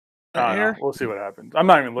Here? We'll see what happens. I'm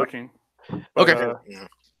not even looking. But, Okay.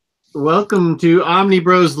 Welcome to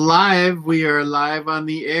Omnibroslive. We are live on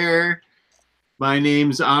the air. My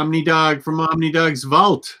name's Omnidog from Omnidog's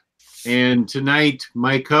Vault. And tonight,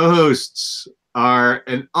 my co-hosts are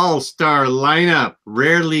an all-star lineup.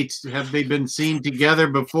 Rarely have they been seen together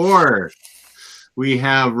before. We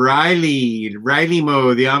have Ryley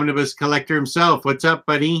Mo, the Omnibus collector himself. What's up,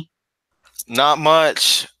 buddy? Not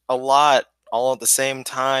much. A lot. All at the same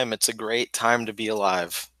time. It's a great time to be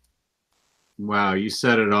alive. Wow, you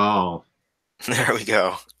said it all. There we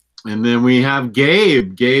go. And then we have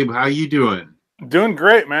Gabe. Gabe, how you doing? Doing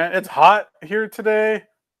great, man. It's hot here today,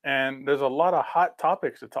 and there's a lot of hot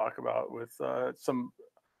topics to talk about with some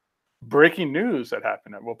breaking news that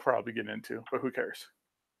happened that we'll probably get into, but who cares?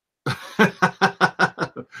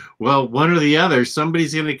 Well, one or the other.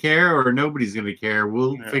 Somebody's going to care or nobody's going to care.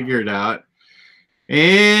 We'll figure it out.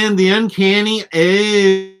 And the uncanny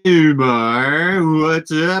Omar.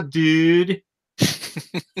 What's up, dude?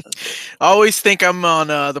 I always think I'm on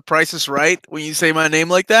The Price is Right when you say my name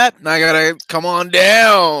like that. And I got to come on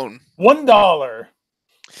down. $1.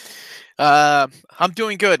 I'm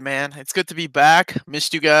doing good, man. It's good to be back.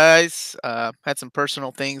 Missed you guys. Had some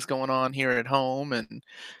personal things going on here at home and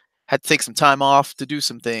had to take some time off to do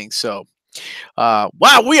some things. So,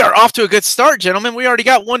 wow, we are off to a good start, gentlemen. We already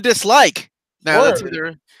got one dislike. Now that's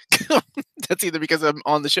either because I'm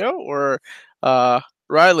on the show or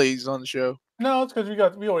Ryley's on the show. No, it's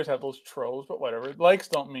because we always have those trolls, but whatever. Likes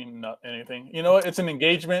don't mean anything. You know what? It's an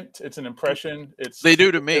engagement. It's an impression. They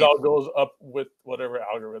do to me. It all goes up with whatever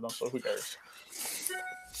algorithm. So who cares?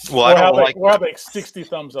 Well, we'll have like 60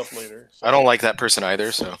 thumbs up later. So. I don't like that person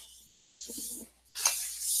either. So.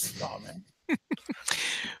 Oh man.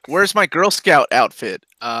 Where's my Girl Scout outfit?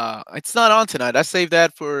 It's not on tonight. I saved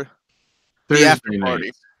that for the after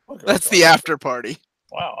party. That's the after party.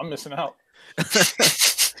 Wow, I'm missing out.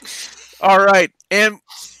 All right. And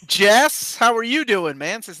Jess, how are you doing,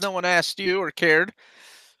 man? Since no one asked you or cared.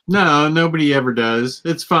 No, nobody ever does.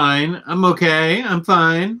 It's fine. I'm okay. I'm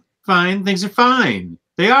fine. Fine. Things are fine.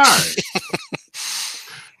 They are.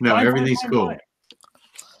 No, everything's cool.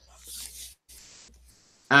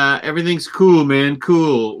 Everything's cool, man.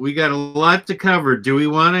 Cool. We got a lot to cover. Do we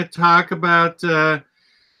want to talk about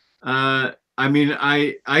I mean,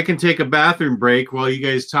 I can take a bathroom break while you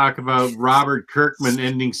guys talk about Robert Kirkman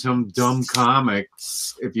ending some dumb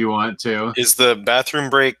comics if you want to. Is the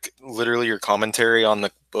bathroom break literally your commentary on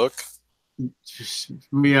the book?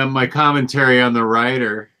 Yeah, my commentary on the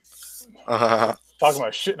writer. Talking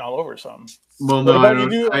about shitting all over something. Well, no,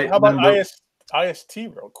 how about IST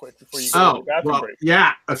real quick before you go to the bathroom break?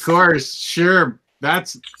 Yeah, of course. Sure.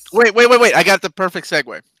 That's Wait. I got the perfect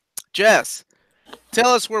segue. Jess,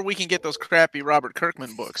 tell us where we can get those crappy Robert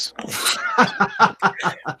Kirkman books.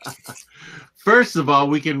 First of all,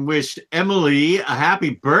 we can wish Emily a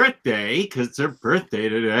happy birthday because it's her birthday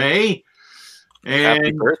today. And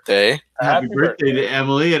happy birthday. Happy birthday to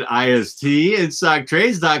Emily at IST and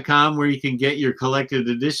StockTrades.com, where you can get your collected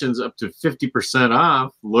editions up to 50%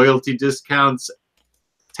 off. Loyalty discounts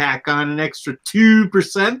tack on an extra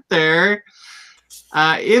 2% there.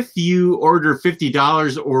 If you order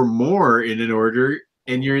 $50 or more in an order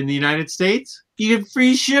and you're in the United States, you get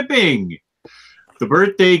free shipping. The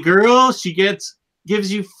birthday girl, she gives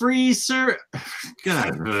you free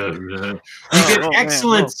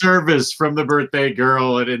excellent service from the birthday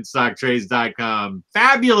girl at InStockTrades.com.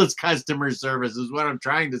 Fabulous customer service is what I'm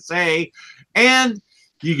trying to say. And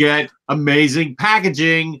you get amazing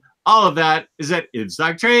packaging. All of that is at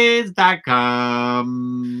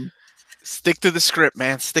InStockTrades.com. Stick to the script,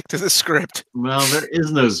 man. Stick to the script. Well, there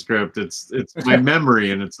is no script. It's my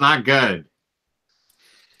memory, and it's not good.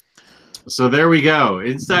 So there we go.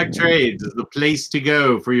 InStock Trades is the place to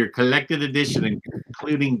go for your collected edition,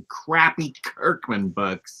 including crappy Kirkman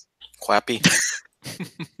books. Clappy.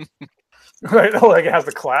 Right? Oh, like it has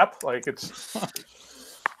the clap. Like it's.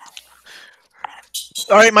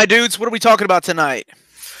 All right, my dudes. What are we talking about tonight?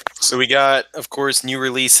 So we got, of course, new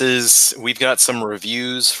releases. We've got some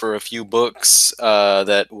reviews for a few books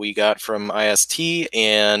that we got from IST,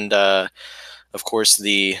 and of course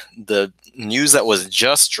the news that was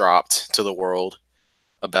just dropped to the world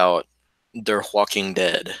about their Walking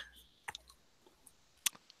Dead.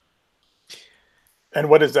 And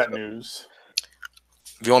what is that news?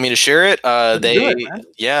 If you want me to share it,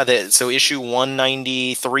 so issue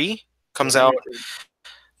 193 comes out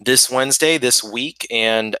this Wednesday, this week,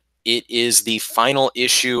 and it is the final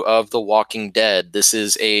issue of The Walking Dead. This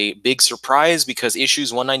is a big surprise because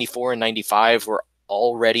issues 194 and 95 were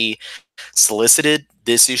already solicited.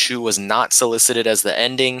 This issue was not solicited as the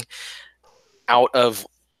ending. Out of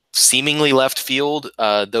seemingly left field.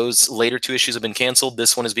 Those later 2 issues have been canceled.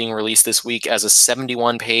 This one is being released this week as a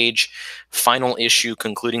 71-page final issue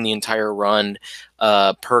concluding the entire run,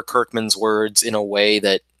 per Kirkman's words, in a way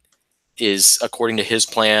that is according to his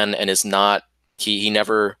plan and is not. He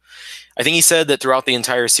never. I think he said that throughout the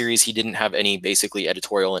entire series he didn't have any basically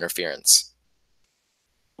editorial interference.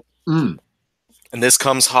 Mm. And this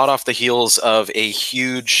comes hot off the heels of a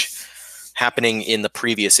huge happening in the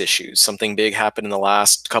previous issues. Something big happened in the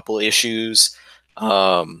last couple issues,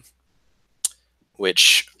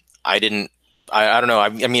 which I don't know. I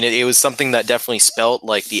mean, it was something that definitely spelt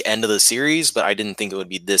like the end of the series, but I didn't think it would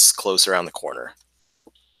be this close around the corner.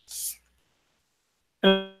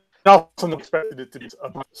 And I also expected it to be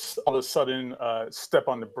all of a sudden step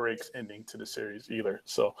on the brakes ending to the series either.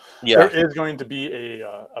 So Yeah. there is going to be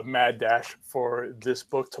a mad dash for this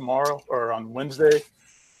book tomorrow or on Wednesday.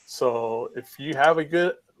 So if you have a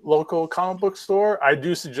good local comic book store, I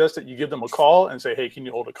do suggest that you give them a call and say, hey, can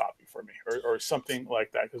you hold a copy for me? Or something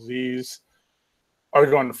like that, because these are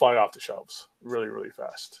going to fly off the shelves really, really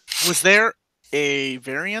fast. Was there a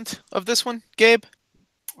variant of this one, Gabe?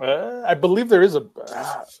 I believe there is a...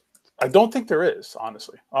 I don't think there is,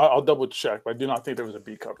 honestly. I'll double check, but I do not think there was a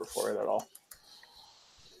B cover for it at all.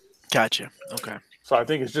 Gotcha. Okay. So I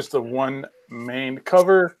think it's just the one main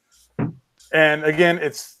cover. And again,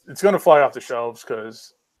 it's going to fly off the shelves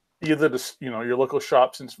because either your local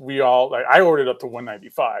shop, since we all, like, I ordered up to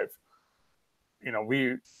 195.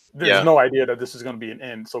 There's no idea that this is going to be an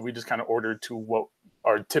end, so we just kind of ordered to what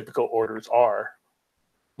our typical orders are,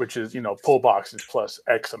 which is pull boxes plus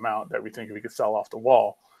X amount that we think we could sell off the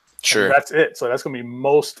wall. Sure. And that's it. So that's going to be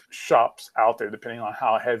most shops out there, depending on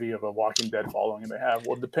how heavy of a Walking Dead following they have.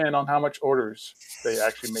 Will depend on how much orders they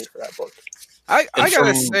actually made for that book. I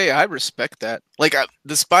gotta say, I respect that. Like,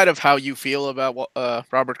 despite of how you feel about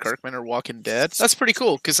Robert Kirkman or Walking Dead, that's pretty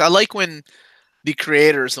cool. Because I like when the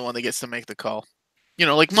creator is the one that gets to make the call.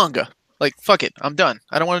 Like manga. Like, fuck it, I'm done.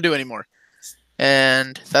 I don't want to do anymore.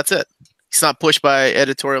 And that's it. He's not pushed by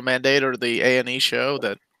editorial mandate or the A&E show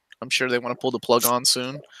that I'm sure they want to pull the plug on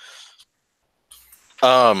soon.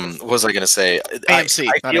 What was I gonna say? AMC.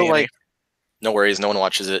 I feel like no worries, no one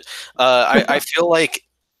watches it. I feel like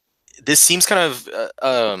this seems kind of.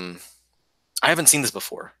 I haven't seen this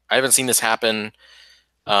before. I haven't seen this happen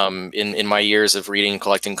in my years of reading and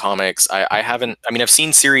collecting comics. I haven't. I mean, I've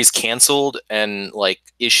seen series canceled and like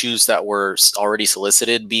issues that were already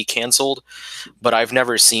solicited be canceled, but I've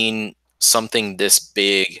never seen something this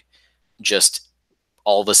big just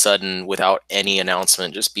all of a sudden without any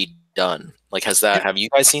announcement just be done. Like, have you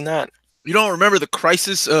guys seen that? You don't remember the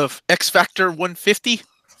crisis of X Factor 150?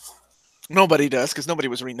 Nobody does, because nobody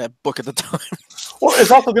was reading that book at the time. Well,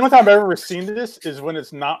 it's also the only time I've ever seen this is when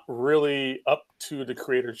it's not really up to the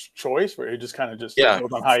creator's choice, where it just kind of goes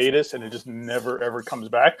on hiatus and it just never ever comes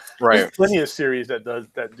back. Right. There's plenty of series that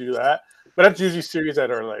do that, but that's usually series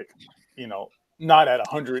that are like, not at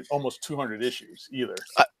 100, almost 200 issues either.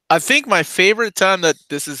 I think my favorite time that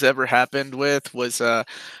this has ever happened with was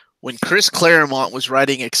when Chris Claremont was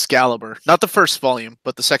writing Excalibur, not the first volume,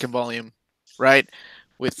 but the second volume, right?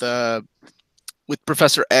 With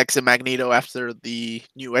Professor X and Magneto after the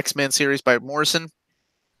new X-Men series by Morrison.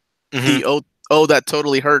 Mm-hmm. The Oh That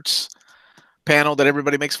Totally Hurts panel that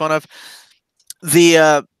everybody makes fun of.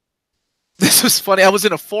 This was funny. I was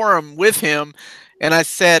in a forum with him and I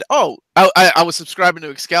said, I was subscribing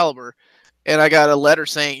to Excalibur, and I got a letter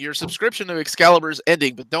saying your subscription to Excalibur is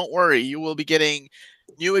ending, but don't worry, you will be getting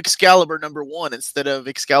new Excalibur #1 instead of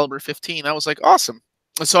Excalibur 15. I was like, awesome.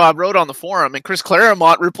 So I wrote on the forum, and Chris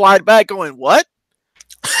Claremont replied back going, what?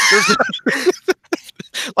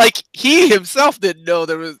 Like, he himself didn't know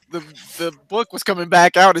there was the book was coming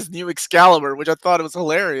back out as new Excalibur, which I thought it was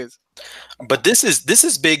hilarious. But this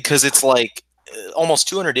is big because it's like almost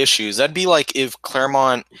 200 issues. That'd be like if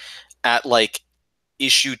Claremont at like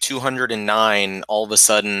issue 209 all of a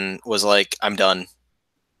sudden was like, I'm done.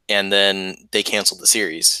 And then they canceled the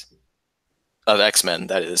series of X-Men,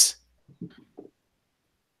 that is.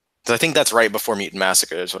 So I think that's right before Mutant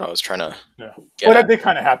Massacre is what I was trying to get Well, at. that did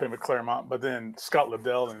kind of happen with Claremont, but then Scott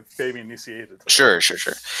Liddell and Fabian initiated. Sure.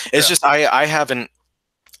 It's just I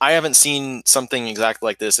haven't seen something exactly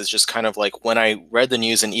like this. It's just kind of like when I read the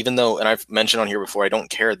news, and even though, and I've mentioned on here before, I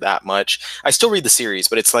don't care that much. I still read the series,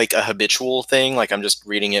 but it's like a habitual thing. Like I'm just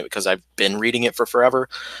reading it because I've been reading it for forever.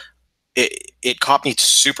 It caught me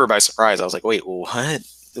super by surprise. I was like, wait, what?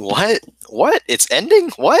 It's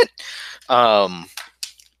ending? What?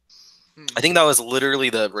 I think that was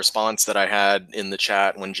literally the response that I had in the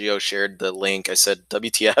chat when Gio shared the link. I said,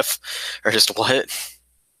 WTF, or just what?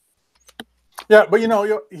 Yeah, but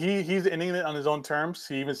he's ending it on his own terms.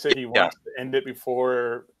 He even said he wants to end it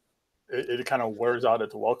before it kind of wears out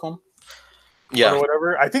its welcome. Yeah. Or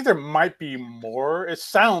whatever. I think there might be more. It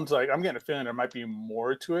sounds like I'm getting a feeling there might be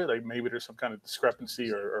more to it. Like maybe there's some kind of discrepancy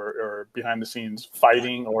or behind the scenes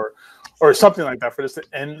fighting or something like that for this to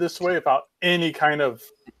end this way without any kind of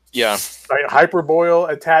like hyperboil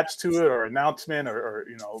attached to it or announcement or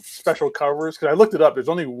special covers. Because I looked it up. There's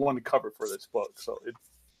only one cover for this book, so it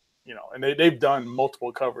and they've done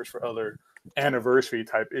multiple covers for other anniversary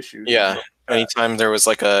type issues. Yeah. Anytime there was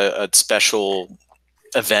like a special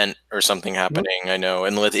event or something happening, I know.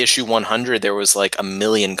 And with issue 100, there was like 1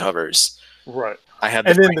 million covers. Right. I had,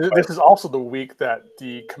 and then this is also the week that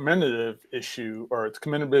the commemorative issue or it's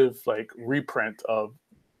commemorative like reprint of,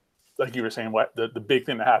 like you were saying, what the big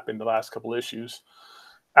thing that happened the last couple issues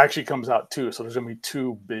actually comes out too. So there's gonna be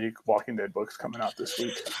 2 big Walking Dead books coming out this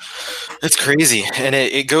week. It's crazy, and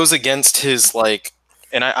it goes against his like.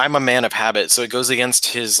 And I'm a man of habit, so it goes against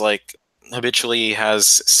his like. Habitually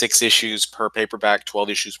has 6 issues per paperback, 12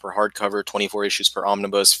 issues per hardcover, 24 issues per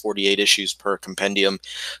omnibus, 48 issues per compendium.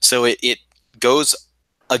 So it goes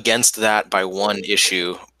against that by 1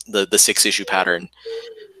 issue, the 6-issue pattern.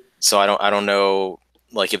 So I don't know,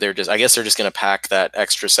 like if they're just, I guess they're just going to pack that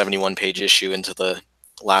extra 71-page issue into the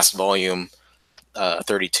last volume,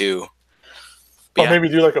 32. Or maybe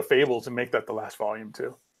do like a Fables and make that the last volume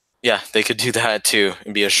too. Yeah, they could do that too.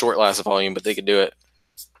 It'd be a short last volume, but they could do it.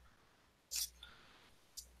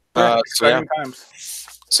 Exciting times.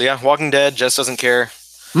 So yeah, Walking Dead just doesn't care.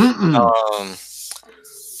 And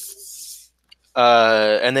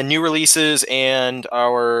then new releases and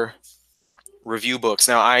our review books.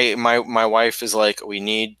 Now, my wife is like, we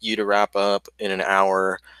need you to wrap up in an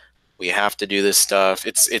hour. We have to do this stuff.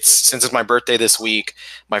 It's since it's my birthday this week.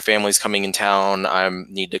 My family's coming in town. I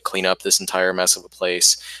need to clean up this entire mess of a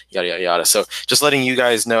place. Yada yada yada. So just letting you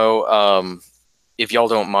guys know. If y'all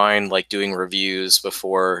don't mind, like doing reviews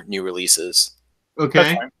before new releases.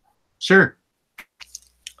 Okay, sure.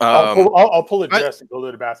 I'll pull a Jess and go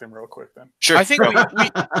to the bathroom real quick then. Sure. I think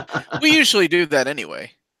we usually do that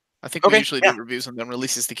anyway. I think we usually do reviews and then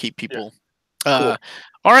releases to keep people. Cool.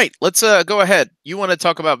 All right, let's go ahead. You want to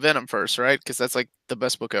talk about Venom first, right? Because that's like the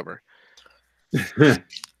best book ever.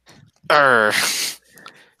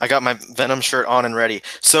 I got my Venom shirt on and ready.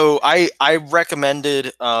 So I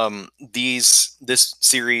recommended this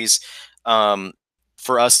series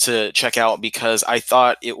for us to check out because I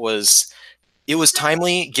thought it was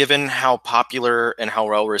timely given how popular and how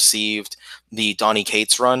well received the Donny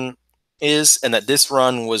Cates run is, and that this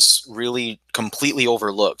run was really completely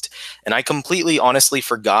overlooked. And I completely honestly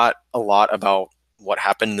forgot a lot about what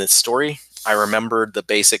happened in this story. I remembered the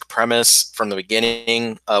basic premise from the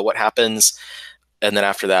beginning, what happens. And then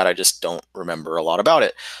after that, I just don't remember a lot about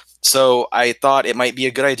it. So I thought it might be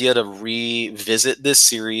a good idea to revisit this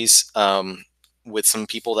series with some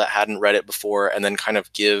people that hadn't read it before and then kind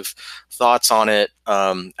of give thoughts on it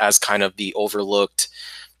as kind of the overlooked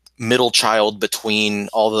middle child between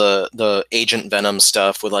all the Agent Venom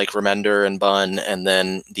stuff with like Remender and Bunn and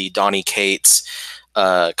then the Donny Cates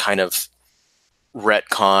kind of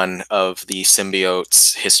retcon of the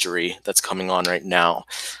symbiotes history that's coming on right now.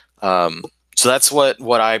 So that's what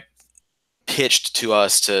I pitched to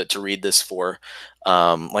us to read this for.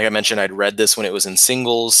 Like I mentioned, I'd read this when it was in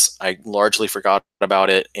singles. I largely forgot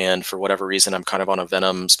about it, and for whatever reason, I'm kind of on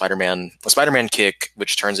a Spider-Man kick,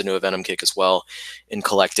 which turns into a Venom kick as well, in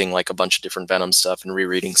collecting like a bunch of different Venom stuff and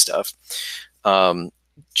rereading stuff.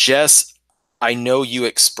 Jess, I know you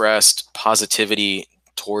expressed positivity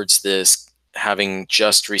towards this, having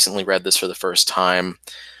just recently read this for the first time.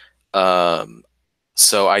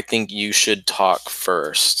 So I think you should talk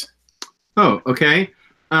first. Oh, okay.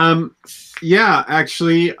 Yeah,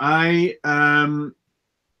 actually, I'll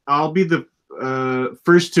be the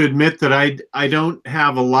first to admit that I don't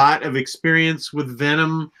have a lot of experience with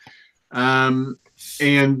Venom,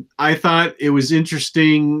 and I thought it was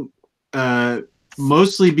interesting,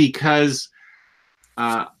 mostly because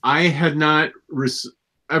I had not.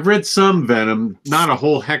 I've read some Venom, not a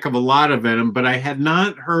whole heck of a lot of Venom, but I had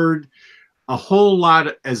not heard a whole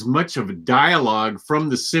lot as much of a dialogue from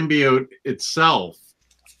the symbiote itself.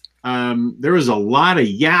 There was a lot of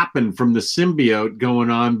yapping from the symbiote going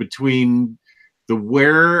on between the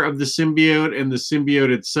wearer of the symbiote and the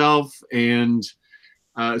symbiote itself, and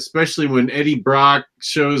especially when Eddie Brock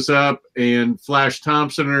shows up and Flash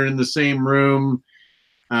Thompson are in the same room.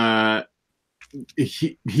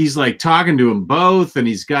 He's like talking to them both, and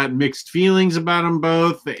he's got mixed feelings about them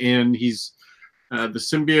both, and he's The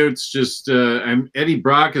symbiote's just, Eddie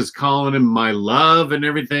Brock is calling him my love and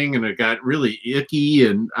everything, and it got really icky,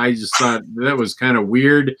 and I just thought that was kind of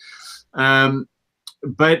weird.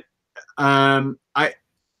 But I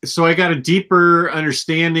got a deeper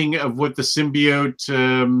understanding of what the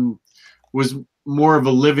symbiote was more of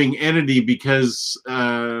a living entity, because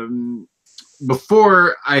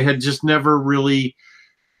before I had just never really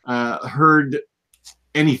heard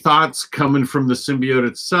any thoughts coming from the symbiote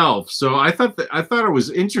itself. So I thought it was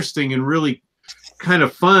interesting and really kind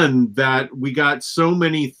of fun that we got so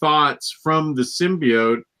many thoughts from the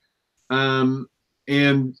symbiote,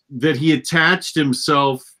 and that he attached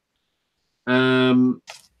himself.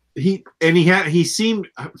 He seemed,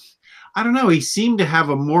 I don't know, he seemed to have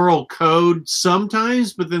a moral code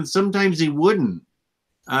sometimes, but then sometimes he wouldn't.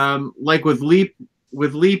 Like with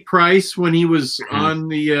Lee Price when he was on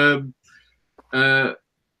the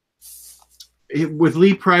with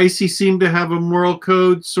Lee Price, he seemed to have a moral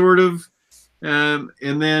code, sort of, and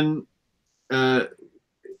then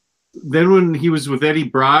when he was with Eddie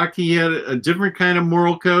Brock, he had a different kind of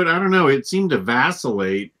moral code. I don't know. It seemed to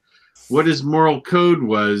vacillate what his moral code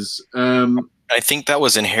was. I think that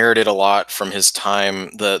was inherited a lot from his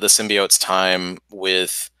time, the symbiote's time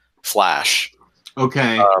with Flash.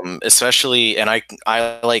 Okay. Especially, and I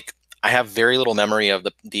have very little memory of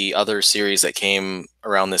the other series that came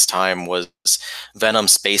around this time was Venom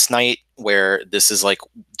Space Knight, where this is like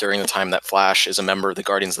during the time that Flash is a member of the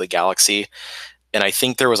Guardians of the Galaxy. And I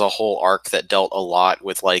think there was a whole arc that dealt a lot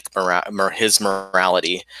with like his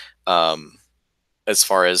morality, as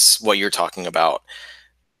far as what you're talking about.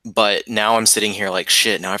 But now I'm sitting here like,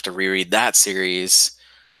 shit, now I have to reread that series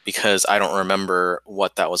because I don't remember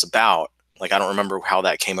what that was about. Like, I don't remember how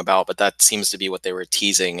that came about, but that seems to be what they were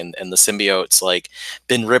teasing. And the symbiote's like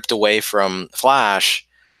been ripped away from Flash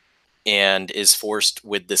and is forced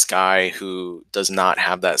with this guy who does not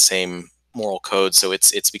have that same moral code. So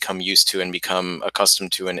it's become used to and become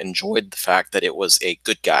accustomed to and enjoyed the fact that it was a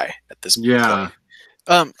good guy at this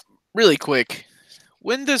point. Really quick,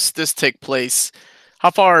 when does this take place? How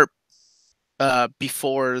far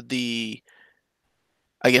before the,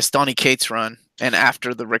 I guess, Donny Cates run and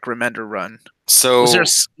after the Rick Remender run? So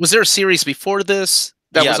was there a series before this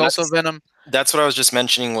that was also Venom? That's what I was just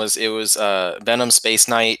mentioning. It was Venom Space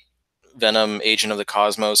Knight, Venom Agent of the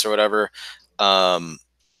Cosmos, or whatever.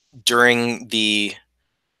 During the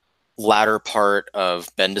latter part of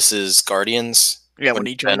Bendis's Guardians, when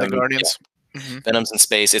he joined the Guardians. Yeah. Mm-hmm. Venom's in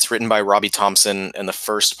Space. It's written by Robbie Thompson, and the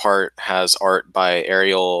first part has art by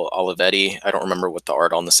Ariel Olivetti. I don't remember what the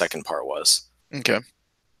art on the second part was. Okay.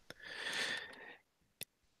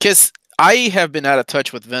 Because I have been out of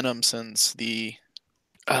touch with Venom since the,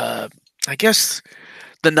 I guess,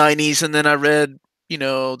 the 90s, and then I read,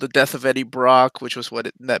 The Death of Eddie Brock, which was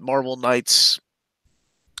that Marvel Knights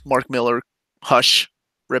Mark Miller Hush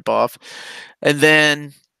ripoff. And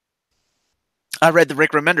then I read the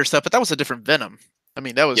Rick Remender stuff, but that was a different Venom. I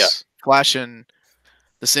mean, that was Flash and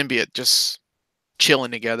the symbiote just chilling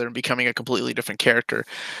together and becoming a completely different character.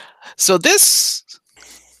 So this,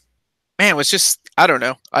 man, was just, I don't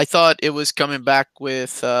know. I thought it was coming back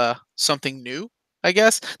with something new, I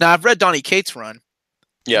guess. Now, I've read Donny Cates' run.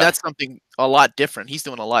 Yeah. That's something a lot different. He's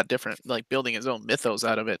doing a lot different, like building his own mythos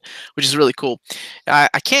out of it, which is really cool. I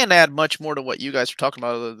can't add much more to what you guys were talking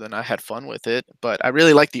about other than I had fun with it, but I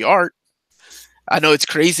really like the art. I know it's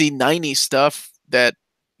crazy 90s stuff that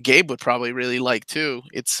Gabe would probably really like too.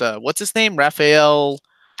 It's what's his name? Rafael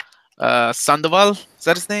Sandoval? Is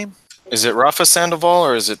that his name? Is it Rafa Sandoval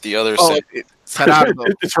or is it the other? It's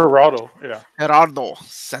Gerardo. Yeah, Gerardo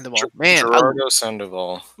Sandoval. Man, Gerardo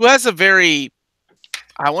Sandoval, who has a very,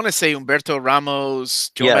 I want to say, Humberto Ramos,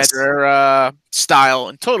 Joe Madureira style,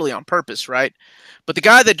 and totally on purpose, right? But the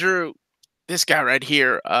guy that drew this guy right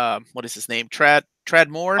here, what is his name? Trad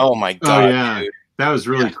Moore. Oh my god! Oh yeah, dude. That was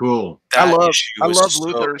really cool. I love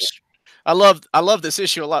Luther's. I love this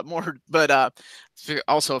issue a lot more, but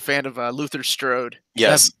also a fan of Luther Strode.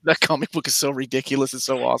 Yes, that comic book is so ridiculous. It's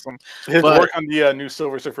so awesome. His work on the new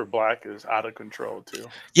Silver Surfer Black is out of control too.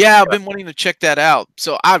 Yeah, I've been wanting to check that out.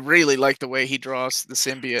 So I really like the way he draws the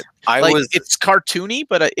symbiote. It's cartoony,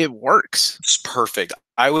 but it works. It's perfect.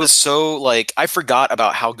 I was so I forgot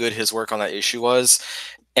about how good his work on that issue was.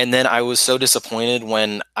 And then I was so disappointed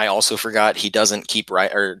when I also forgot he doesn't keep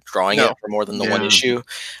drawing it for more than the one issue.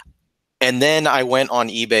 And then I went on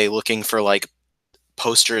eBay looking for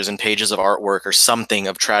posters and pages of artwork or something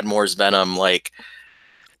of Trad Moore's Venom,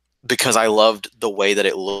 because I loved the way that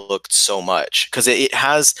it looked so much. Because it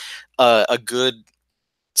has a good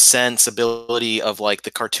sensibility of the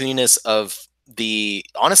cartooniness of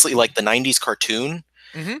honestly the 90s cartoon.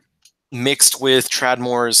 Mm-hmm. mixed with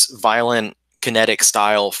Tradmore's violent kinetic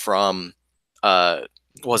style from what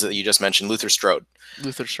was it that you just mentioned, Luther Strode.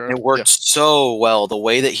 Luther Strode. It worked so well. The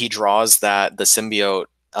way that he draws the symbiote,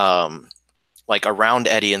 like around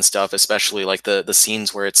Eddie and stuff, especially like the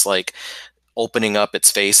scenes where it's like opening up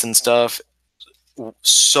its face and stuff.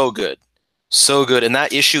 So good. So good. And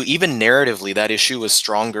that issue, even narratively, that issue was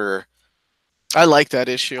stronger. I like that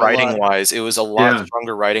issue. Writing wise, it was a lot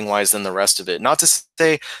stronger writing wise than the rest of it. Not to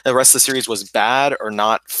say the rest of the series was bad or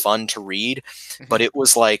not fun to read, but it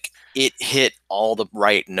was like it hit all the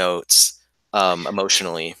right notes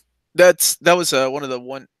emotionally. That was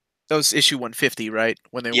that was issue 150, right?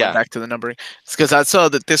 When they went back to the numbering. It's because I saw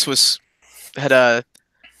that this had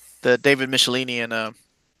the David Michelini and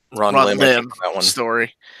Ron Lim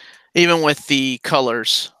story, even with the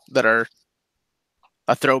colors that are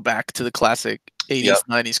a throwback to the classic 80s,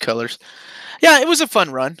 90s colors. Yeah, it was a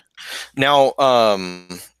fun run. Now,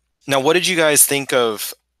 what did you guys think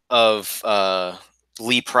of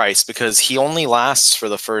Lee Price? Because he only lasts for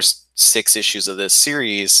the first 6 issues of this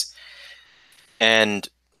series, and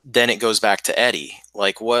then it goes back to Eddie.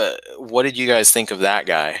 Like, what did you guys think of that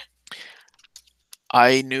guy?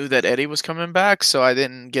 I knew that Eddie was coming back, so I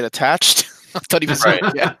didn't get attached. I thought he was right.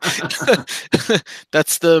 Yeah.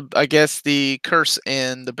 That's I guess the curse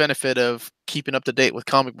and the benefit of keeping up to date with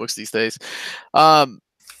comic books these days.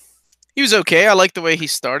 He was okay. I like the way he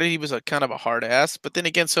started. He was a kind of a hard ass, but then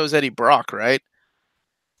again, so is Eddie Brock, right?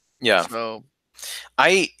 Yeah. So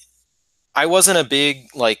I wasn't a big,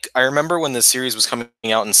 like, I remember when the series was coming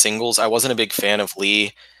out in singles, I wasn't a big fan of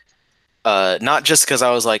Lee. Not just because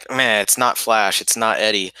I was like, man, it's not Flash, it's not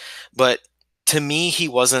Eddie, but to me, he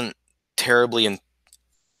wasn't terribly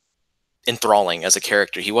enthralling as a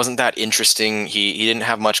character. He wasn't that interesting. He didn't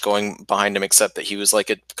have much going behind him except that he was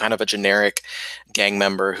like a kind of a generic gang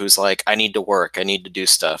member who's like, I need to work, I need to do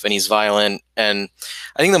stuff, and he's violent. And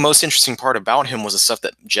I think the most interesting part about him was the stuff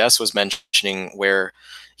that Jess was mentioning, where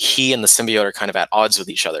he and the symbiote are kind of at odds with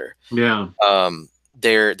each other. Yeah.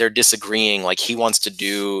 They're disagreeing. Like he wants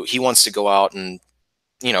to go out and,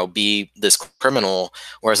 you know, be this criminal,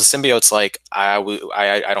 whereas the symbiote's like, I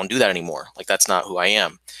don't do that anymore. Like that's not who I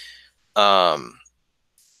am.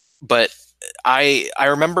 But I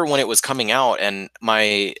remember when it was coming out, and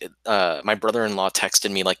my brother-in-law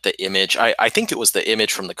texted me like the image. I think it was the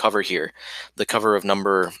image from the cover here, the cover of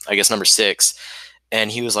number 6, and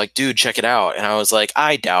he was like, "Dude, check it out." And I was like,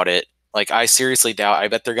 "I doubt it. Like I seriously doubt. I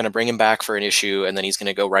bet they're gonna bring him back for an issue, and then he's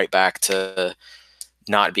gonna go right back to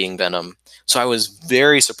not being Venom." So I was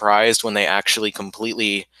very surprised when they actually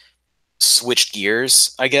completely switched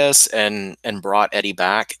gears, I guess, and brought Eddie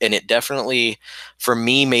back. And it definitely, for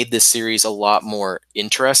me, made this series a lot more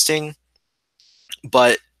interesting.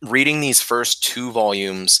 But reading these first 2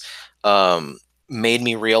 volumes made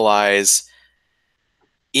me realize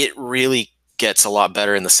it really gets a lot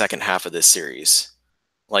better in the second half of this series.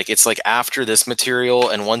 Like it's like after this material,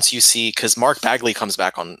 and once you see, because Mark Bagley comes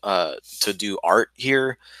back on to do art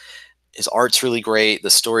here. His art's really great. The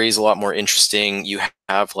story is a lot more interesting. You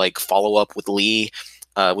have like follow up with Lee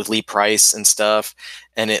Price and stuff,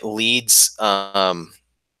 and it leads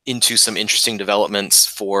into some interesting developments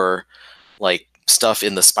for like stuff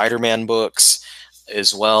in the Spider-Man books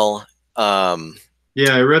as well.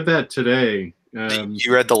 Yeah, I read that today.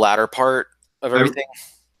 You read the latter part of everything?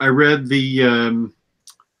 I read the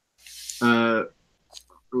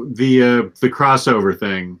crossover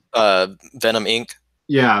thing. Venom Inc.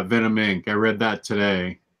 Yeah, Venom Inc. I read that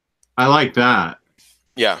today. I like that.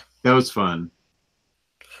 Yeah. That was fun.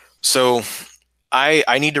 So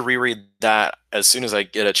I need to reread that as soon as I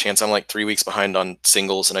get a chance. I'm like 3 weeks behind on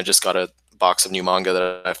singles, and I just got a box of new manga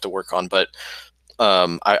that I have to work on. But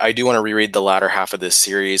I do want to reread the latter half of this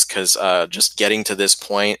series, because just getting to this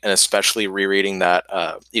point, and especially rereading that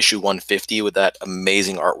issue 150 with that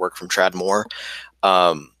amazing artwork from Tradmore,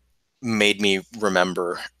 made me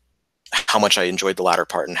remember how much I enjoyed the latter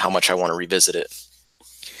part and how much I want to revisit it.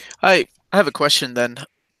 I have a question then.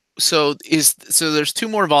 So there's 2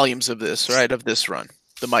 more volumes of this, right? Of this run,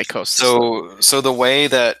 the Mike Coast. So the way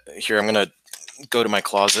that here, I'm gonna go to my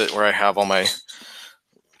closet where I have all my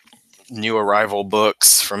new arrival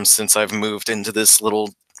books from since I've moved into this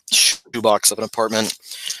little shoebox of an apartment.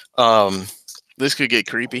 This could get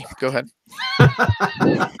creepy. Go ahead.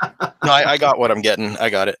 No, I got what I'm getting. I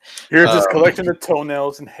got it. You're just collecting the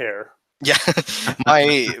toenails and hair. Yeah.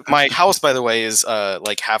 my house, by the way, is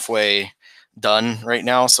like halfway done right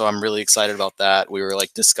now, so I'm really excited about that. We were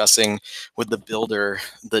like discussing with the builder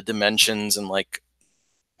the dimensions and like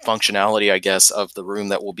functionality, I guess, of the room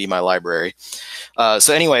that will be my library.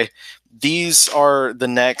 So anyway, these are the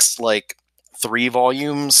next like 3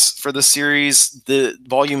 volumes for the series. The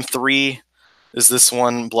volume 3 is this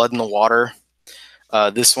one, Blood in the Water.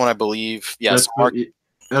 This one, I believe, yes.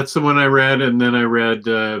 That's the one I read, and then I read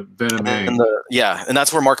Venom Inc. And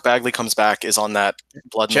that's where Mark Bagley comes back, is on that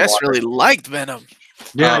Blood in the Water. Jess really liked Venom.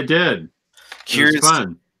 Yeah, I did. It was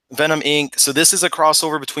fun. Venom Inc. So this is a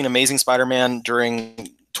crossover between Amazing Spider-Man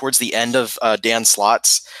towards the end of Dan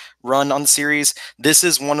Slott's run on the series. This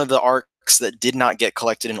is one of the arcs that did not get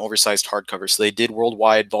collected in oversized hardcover. So they did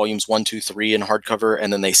worldwide volumes 1, 2, 3 in hardcover,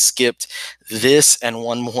 and then they skipped this and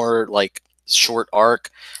one more like short arc.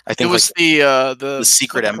 I think it was like the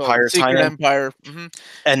Secret Empire Secret Empire. Mm-hmm.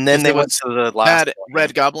 And then they went to the last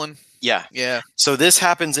Red Goblin. Yeah. Yeah. So this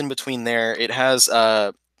happens in between there. It has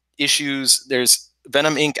issues. There's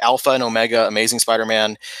Venom Inc. Alpha and Omega, Amazing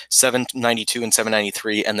Spider-Man 792 and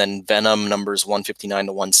 793, and then Venom numbers 159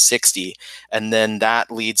 to 160. And then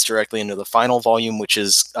that leads directly into the final volume, which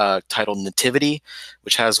is titled Nativity,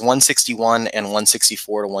 which has 161 and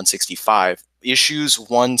 164 to 165. Issues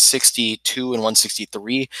 162 and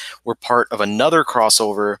 163 were part of another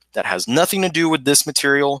crossover that has nothing to do with this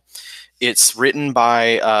material. It's written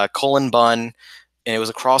by Cullen Bunn, and it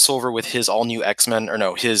was a crossover with his all-new X-Men,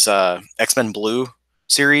 his X-Men Blue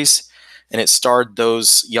series, and it starred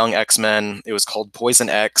those young X-Men. It was called Poison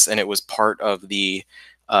X, and it was part of the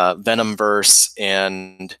Venomverse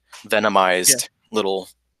and Venomized little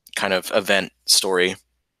kind of event story.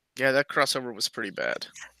 Yeah, that crossover was pretty bad.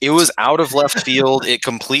 It was out of left field. It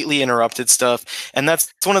completely interrupted stuff, and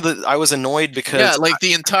that's one of the. I was annoyed because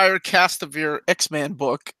the entire cast of your X-Men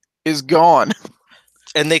book is gone,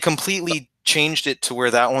 and they completely changed it to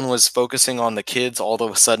where that one was focusing on the kids. All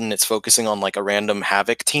of a sudden, it's focusing on like a random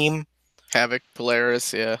Havoc team. Havoc,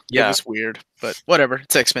 Polaris, yeah. It was weird, but whatever.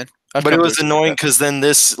 It's X-Men. But it was annoying because then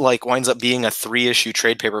this like winds up being a 3-issue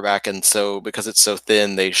trade paperback, and so because it's so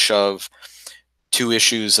thin, they shove 2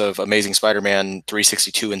 issues of Amazing Spider-Man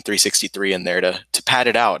 362 and 363 in there to pad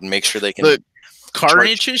it out and make sure they can. The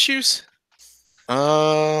Carnage issues?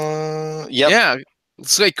 Yep. Yeah.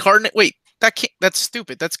 It's like Carnage. Wait, that's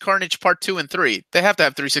stupid. That's Carnage Part 2 and 3. They have to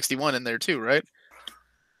have 361 in there too, right?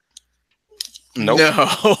 Nope.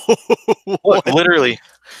 No. Literally.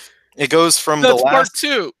 It goes from That's the last Part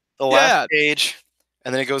 2. The last page,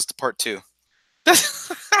 and then it goes to Part 2.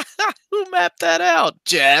 Who mapped that out,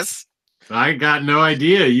 Jess? I got no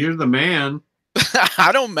idea. You're the man.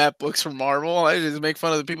 I don't map books for Marvel. I just make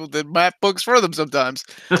fun of the people that map books for them sometimes.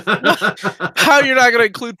 How you're not going to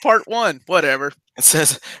include Part 1? Whatever. It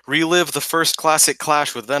says, relive the first classic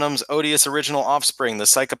clash with Venom's odious original offspring, the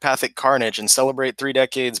psychopathic Carnage, and celebrate 3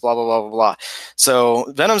 decades, blah, blah, blah, blah, blah.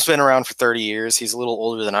 So Venom's been around for 30 years. He's a little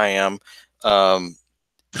older than I am. Oh,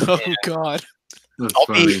 God.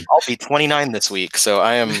 I'll be 29 this week, so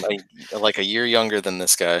I am like a year younger than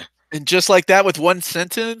this guy. And just like that, with one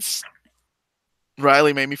sentence,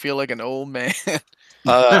 Ryley made me feel like an old man.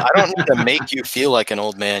 I don't need to make you feel like an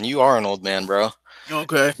old man. You are an old man, bro.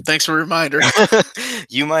 Okay, thanks for the reminder.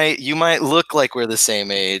 You might look like we're the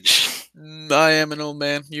same age. I am an old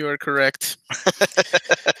man. You are correct.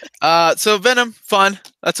 So Venom, fun.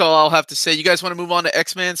 That's all I'll have to say. You guys want to move on to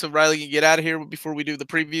X-Men so Ryley can get out of here before we do the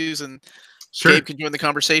previews and Gabe can join the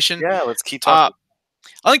conversation? Yeah, let's keep talking.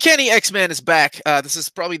 Uncanny X-Men is back. This is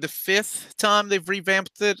probably the 5th time they've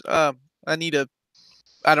revamped it.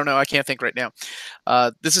 I don't know. I can't think right now.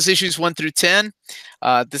 This is issues 1 through 10.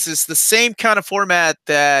 This is the same kind of format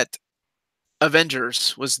that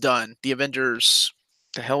Avengers was done. The Avengers,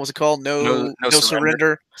 the hell was it called? No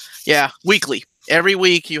Surrender. Yeah, weekly. Every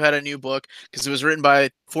week you had a new book because it was written by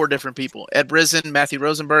 4 different people. Ed Brisson, Matthew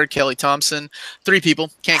Rosenberg, Kelly Thompson. 3 people.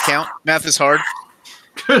 Can't count. Math is hard.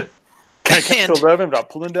 I can't feel Reverend without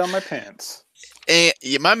pulling down my pants. And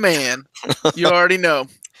my man, you already know.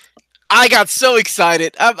 I got so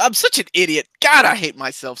excited. I'm such an idiot. God, I hate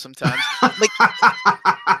myself sometimes. Like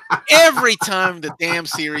every time the damn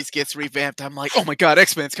series gets revamped, I'm like, oh my God,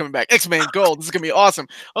 X-Men's coming back. X-Men Gold. This is gonna be awesome.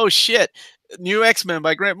 Oh shit. New X-Men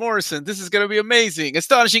by Grant Morrison. This is gonna be amazing.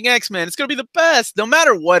 Astonishing X-Men. It's gonna be the best. No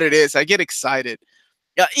matter what it is, I get excited.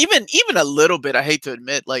 Yeah, even a little bit. I hate to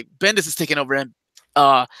admit, like Bendis is taking over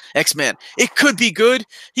X-Men. It could be good.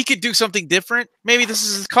 He could do something different. Maybe this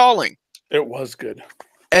is his calling. It was good.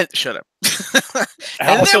 And shut up.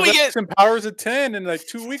 And then we get some powers of 10 in like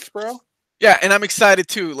 2 weeks, bro. Yeah, and I'm excited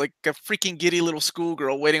too, like a freaking giddy little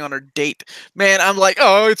schoolgirl waiting on her date. Man, I'm like,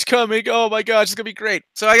 oh, it's coming. Oh my gosh, it's gonna be great.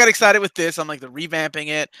 So I got excited with this. I'm like, they're revamping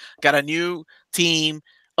it. Got a new team.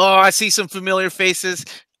 Oh, I see some familiar faces.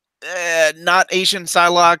 Not Asian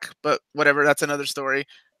Psylocke, but whatever. That's another story.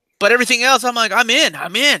 But everything else, I'm like, I'm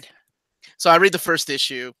in. So I read the first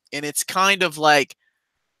issue, and it's kind of like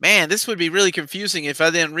man, this would be really confusing if I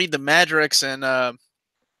didn't read the Madrex and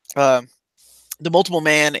the Multiple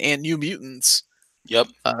Man and New Mutants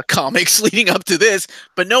comics leading up to this.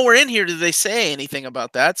 But nowhere in here do they say anything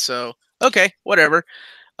about that. So, okay, whatever.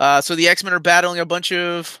 So the X-Men are battling a bunch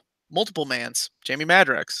of Multiple Mans, Jamie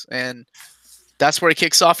Madrex, and that's where it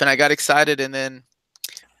kicks off. And I got excited, and then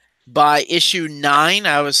by issue 9,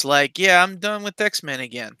 I was like, yeah, I'm done with X-Men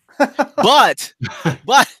again. But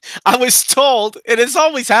I was told, and this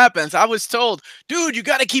always happens, I was told, dude, you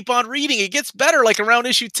got to keep on reading. It gets better like around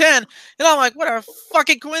issue 10. And I'm like, what a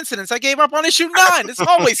fucking coincidence. I gave up on issue 9. This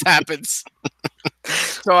always happens.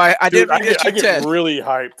 So I did read issue 10. I get really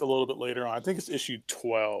hyped a little bit later on. I think it's issue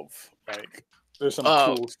 12. Like, there's some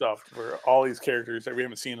cool stuff where all these characters that we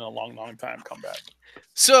haven't seen in a long, long time come back.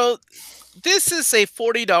 So this is a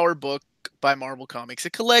 $40 book by Marvel Comics.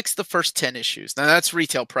 It collects the first 10 issues. Now that's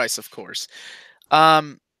retail price, of course.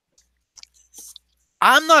 I'm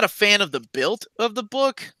not a fan of the build of the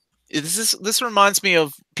book. This reminds me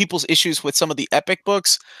of people's issues with some of the Epic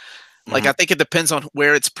books. Like, I think it depends on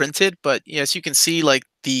where it's printed, but yes, you can see like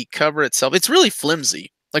the cover itself. It's really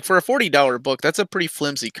flimsy. Like, for a $40 book, that's a pretty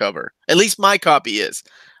flimsy cover. At least my copy is.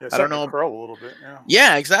 Yeah, I don't know. Curl a little bit.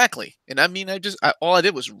 Yeah, exactly. And I mean, all I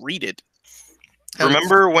did was read it.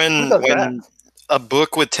 Remember when a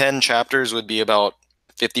book with 10 chapters would be about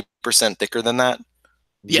 50% thicker than that?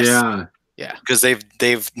 Yes. Yeah. Because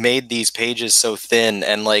they've made these pages so thin,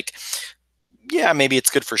 and like, yeah, maybe it's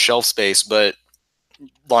good for shelf space, but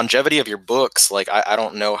longevity of your books, like, I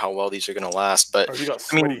don't know how well these are going to last. But you got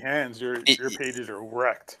sweaty hands, your pages are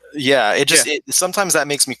wrecked. Yeah, sometimes that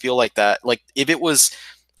makes me feel like that. Like, if it was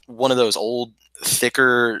one of those old,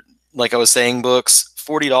 thicker, like I was saying, books,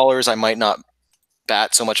 $40, I might not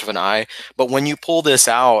bat so much of an eye. But when you pull this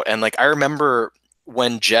out, and like, I remember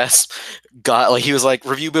when Jess got, like, he was like,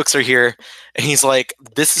 review books are here, and he's like,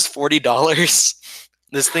 this is $40.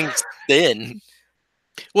 This thing's thin.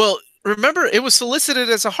 Well, remember, it was solicited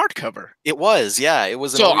as a hardcover. It was, yeah. It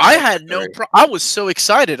was. So I had no I was so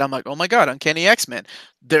excited. I'm like, oh my god, Uncanny X-Men.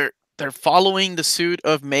 They're following the suit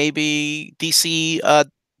of maybe DC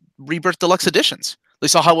Rebirth Deluxe editions. They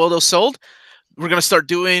saw how well those sold. We're gonna start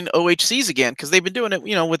doing OHCs again, because they've been doing it,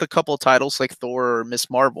 with a couple of titles like Thor or Miss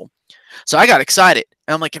Marvel. So I got excited,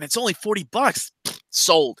 and I'm like, and it's only $40.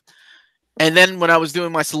 Sold. And then when I was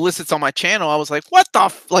doing my solicits on my channel, I was like, what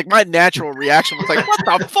the like, my natural reaction was like,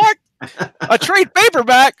 what the fuck? A trade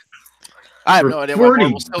paperback? I have no idea why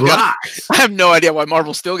Marvel still got I have no idea why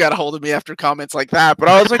Marvel still got a hold of me after comments like that. But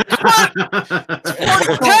I was like,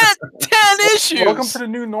 what? 10 issues. Welcome to the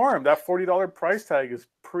new norm. That $40 price tag is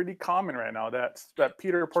pretty common right now. That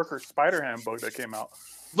Peter Parker Spider-Ham book that came out.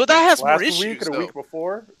 But that has last more issues. Week or the week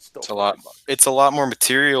before, it's a lot. It's a lot more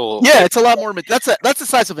material. Yeah, it's a lot more. That's the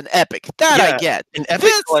size of an Epic. That I get. And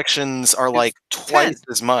Epic collections are like twice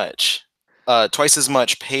as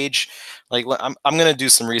much page. Like, I'm gonna do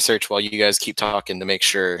some research while you guys keep talking to make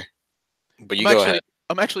sure. But go ahead.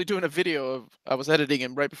 I'm actually doing a video of, I was editing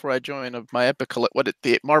it right before I joined, of my Epic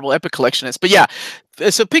the Marvel Epic collection is. But yeah,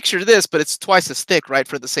 so picture this, but it's twice as thick, right,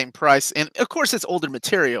 for the same price, and of course it's older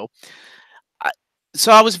material.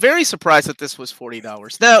 So I was very surprised that this was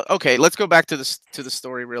 $40. Now, okay, let's go back to the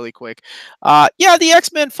story really quick. Yeah, the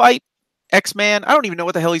X-Men fight X-Man. I don't even know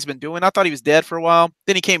what the hell he's been doing. I thought he was dead for a while.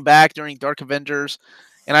 Then he came back during Dark Avengers,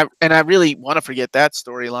 and I really want to forget that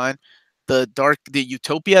storyline. The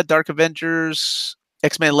Utopia Dark Avengers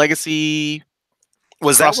X-Men Legacy.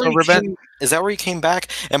 Was that where is that where he came back?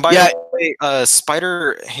 And by the way,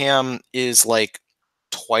 Spider-Ham is like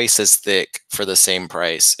twice as thick for the same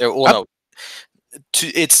price. Well, no.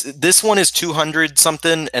 This one is 200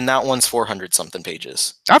 something, and that one's 400 something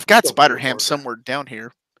pages. I've got Spider-Ham somewhere down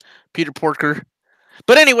here, Peter Porker.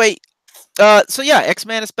 But anyway, so yeah,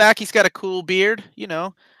 X-Man is back. He's got a cool beard,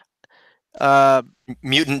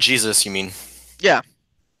 Mutant Jesus, you mean? Yeah,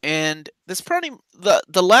 and this probably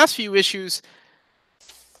the last few issues.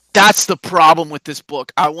 That's the problem with this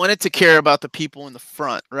book. I wanted to care about the people in the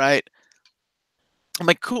front, right? I'm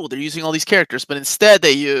like, cool, they're using all these characters, but instead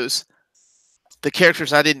they use the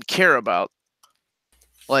characters I didn't care about.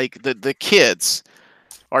 Like, the kids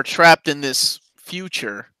are trapped in this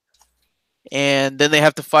future, and then they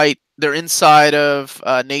have to fight. They're inside of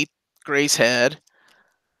Nate Gray's head,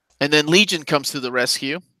 and then Legion comes to the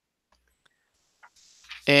rescue,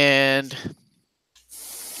 and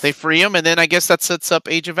they free him, and then I guess that sets up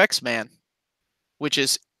Age of X-Man, which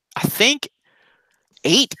is, I think,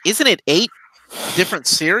 8. Isn't it 8 different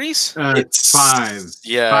series? It's 5.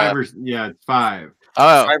 Yeah. 5.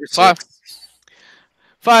 Oh, 5 or 6.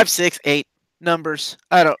 5, 6, 8 numbers.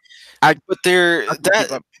 But they're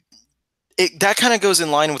that kind of goes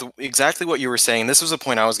in line with exactly what you were saying. This was a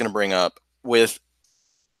point I was going to bring up with,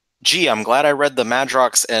 gee, I'm glad I read the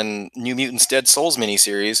Madrox and New Mutants Dead Souls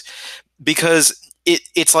miniseries, because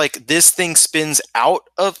it's like this thing spins out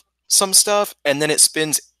of some stuff and then it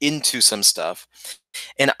spins into some stuff.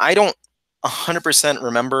 And I don't 100%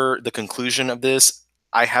 remember the conclusion of this.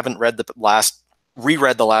 I haven't reread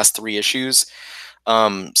the last 3 issues.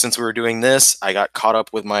 Since we were doing this, I got caught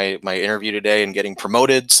up with my interview today and getting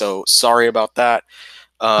promoted, so sorry about that.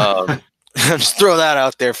 Just throw that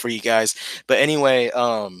out there for you guys. But anyway,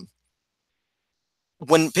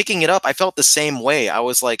 when picking it up, I felt the same way. I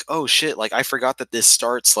was like, oh shit, like I forgot that this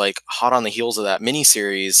starts like hot on the heels of that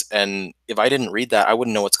miniseries, and if I didn't read that, I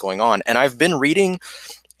wouldn't know what's going on. And I've been reading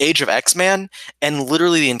Age of X-Man, and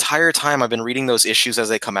literally the entire time I've been reading those issues as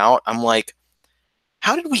they come out, I'm like,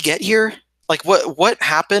 how did we get here? Like, what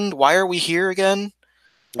happened? Why are we here again?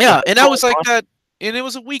 Yeah, and I was like that, and it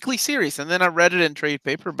was a weekly series, and then I read it in trade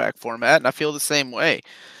paperback format, and I feel the same way.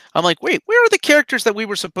 I'm like, wait, where are the characters that we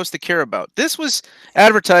were supposed to care about? This was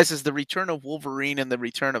advertised as the return of Wolverine and the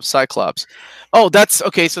return of Cyclops. Oh, that's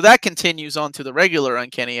okay. So that continues on to the regular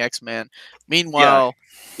Uncanny X-Men. Meanwhile,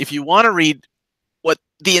 if you want to read what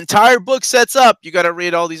the entire book sets up, you got to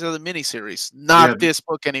read all these other miniseries, not this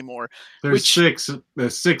book anymore. There's 6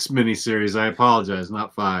 miniseries. I apologize,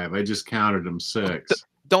 not 5. I just counted them 6.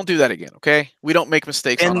 Don't do that again, okay? We don't make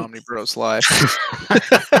mistakes on Omnibros Live.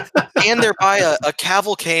 And they're by a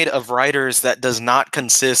cavalcade of writers that does not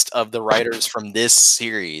consist of the writers from this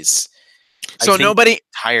series. So nobody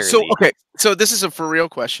entirely. So okay, so this is a for real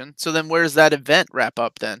question. So then where's that event wrap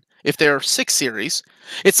up then? If there are 6 series,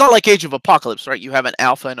 it's not like Age of Apocalypse, right? You have an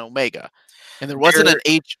Alpha and Omega. And there wasn't an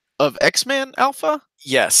Age of X-Men Alpha?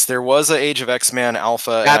 Yes, there was an Age of X-Man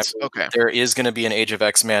Alpha. That's okay. There is going to be an Age of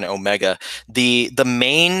X-Man Omega. The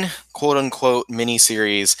main quote-unquote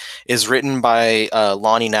miniseries is written by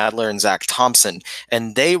Lonnie Nadler and Zach Thompson,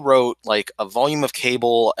 and they wrote like a volume of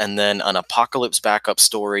Cable and then an Apocalypse backup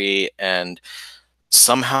story, and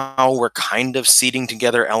somehow we're kind of seeding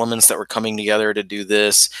together elements that were coming together to do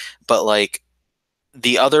this, but like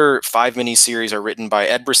the other 5 miniseries are written by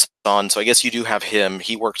Ed Brisson, so I guess you do have him.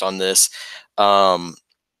 He worked on this.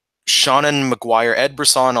 Shannon Maguire, Ed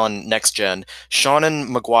Brisson on Next Gen, Shannon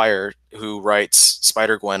Maguire, who writes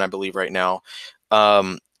Spider-Gwen, I believe, right now,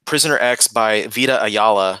 Prisoner X by Vita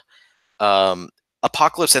Ayala,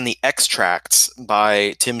 Apocalypse and the Extracts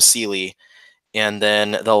by Tim Seeley, and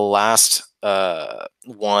then the last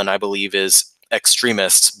one, I believe, is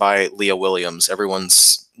Extremists by Leah Williams,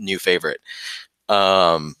 everyone's new favorite.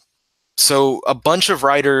 So a bunch of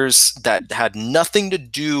writers that had nothing to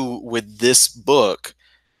do with this book,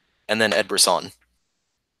 and then Ed Brisson,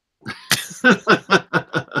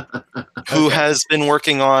 who has been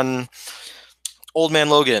working on Old Man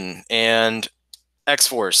Logan and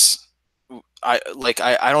X-Force. I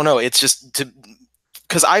don't know. It's just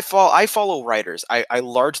because I follow writers. I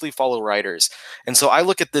largely follow writers, and so I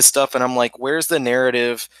look at this stuff and I'm like, where's the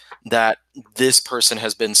narrative that this person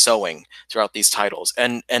has been sowing throughout these titles?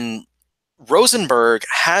 And Rosenberg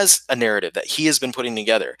has a narrative that he has been putting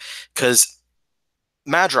together, because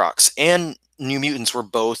Madrox and New Mutants were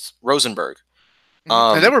both Rosenberg.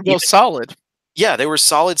 And they were both solid. Yeah, they were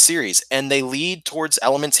solid series, and they lead towards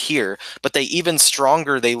elements here, but they even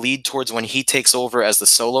stronger, they lead towards when he takes over as the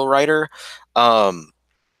solo writer on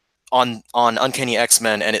Uncanny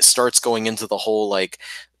X-Men, and it starts going into the whole like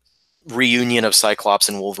reunion of Cyclops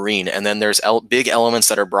and Wolverine, and then there's big elements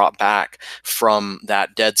that are brought back from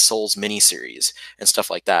that Dead Souls miniseries and stuff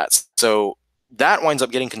like that. So that winds up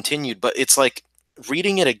getting continued, but it's like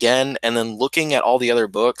reading it again and then looking at all the other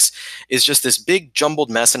books is just this big jumbled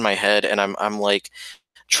mess in my head, and I'm like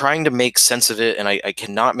trying to make sense of it, and I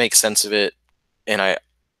cannot make sense of it, and I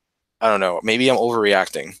don't know, maybe I'm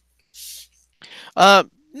overreacting.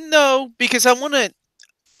 No, because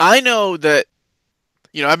I know that,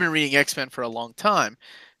 you know, I've been reading X-Men for a long time.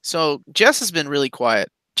 So Jess has been really quiet.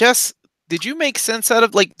 Jess, did you make sense out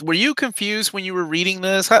of, like, were you confused when you were reading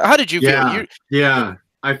this? How did you feel? Yeah.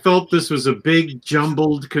 I felt this was a big,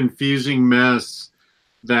 jumbled, confusing mess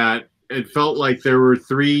that it felt like there were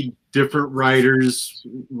 3 different writers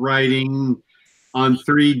writing on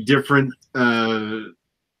 3 different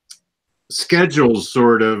schedules,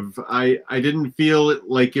 sort of. I didn't feel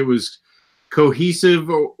like it was cohesive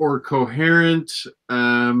or coherent.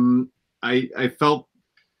 I felt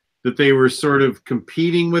that they were sort of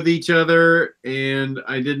competing with each other, and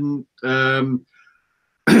I didn't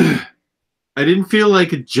I didn't feel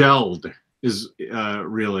like it gelled.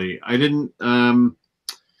 Really, I didn't.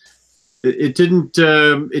 It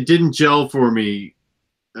didn't gel for me.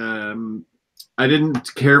 I I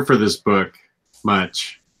didn't care for this book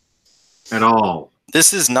much at all.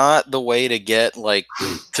 This is not the way to get, like,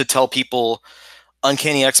 to tell people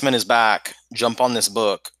Uncanny X-Men is back, jump on this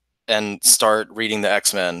book and start reading the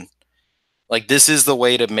X-Men. Like, this is the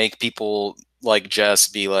way to make people like Jess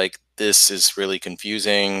be like, this is really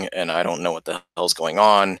confusing and I don't know what the hell's going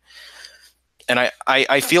on. And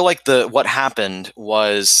I feel like what happened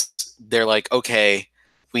was they're like, okay,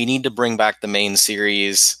 we need to bring back the main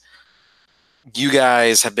series. You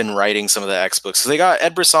guys have been writing some of the X books. So they got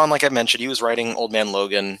Ed Brisson, like I mentioned. He was writing Old Man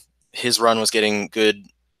Logan. His run was getting good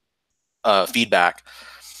feedback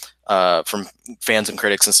from fans and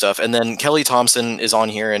critics and stuff. And then Kelly Thompson is on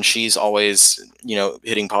here, and she's always,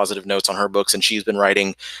 hitting positive notes on her books. And she's been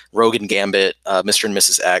writing Rogue and Gambit, Mr. and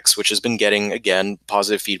Mrs. X, which has been getting, again,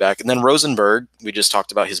 positive feedback. And then Rosenberg, we just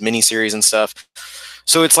talked about his miniseries and stuff.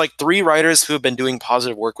 So it's like 3 writers who have been doing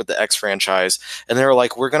positive work with the X franchise. And they're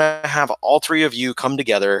like, we're going to have all 3 of you come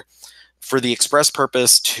together for the express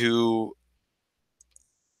purpose to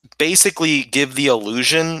basically give the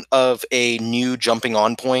illusion of a new jumping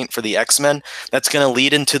on point for the X-Men that's going to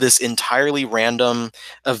lead into this entirely random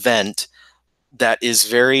event that is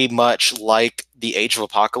very much like the Age of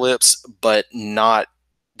Apocalypse, but not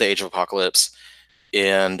the Age of Apocalypse.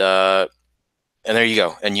 And there you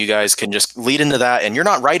go. And you guys can just lead into that. And you're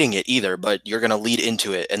not writing it either, but you're going to lead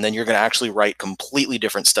into it. And then you're going to actually write completely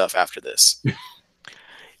different stuff after this.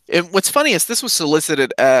 And what's funny is this was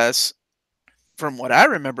solicited as, from what I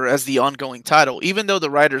remember, as the ongoing title, even though the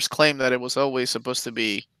writers claim that it was always supposed to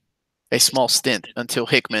be a small stint until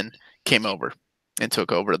Hickman came over and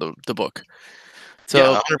took over the book.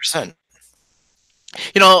 So, yeah, 100%.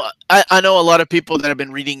 I know a lot of people that have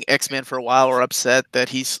been reading X-Men for a while are upset that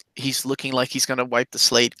he's looking like he's going to wipe the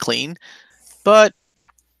slate clean, but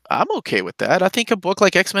I'm okay with that. I think a book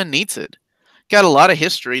like X-Men needs it. Got a lot of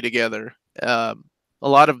history together, a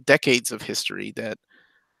lot of decades of history that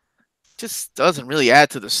just doesn't really add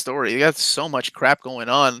to the story. They got so much crap going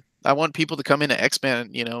on. I want people to come into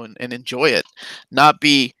X-Men, and enjoy it, not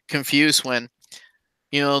be confused when,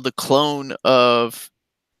 the clone of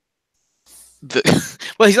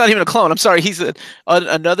well, he's not even a clone. I'm sorry. He's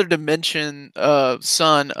another dimension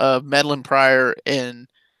son of Madelyn Pryor and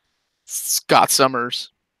Scott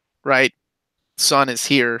Summers, right? Son is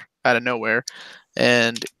here out of nowhere,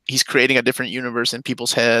 and he's creating a different universe in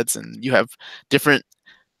people's heads, and you have different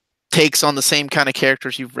takes on the same kind of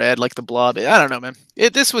characters you've read, like the Blob. I don't know, man.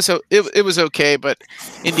 It was okay, but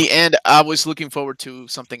in the end, I was looking forward to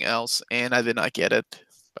something else, and I did not get it.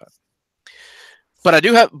 But I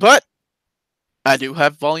do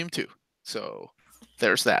have volume 2, so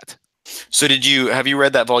there's that. So have you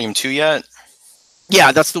read that volume 2 yet?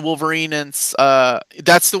 Yeah, that's the Wolverine, and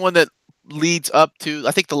that's the one that leads up to,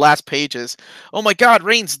 I think the last page is, oh my God,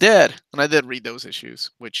 Reign's dead. And I did read those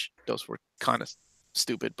issues, which those were kind of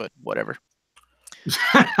stupid, but whatever.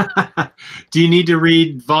 Do you need to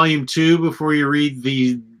read volume 2 before you read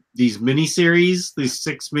these miniseries, these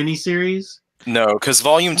 6 miniseries? No, because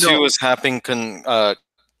volume 2 is happening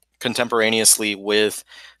contemporaneously with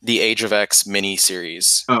the Age of X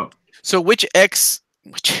miniseries. Oh, so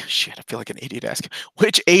shit, I feel like an idiot asking.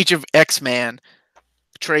 Which Age of X-Man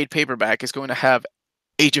trade paperback is going to have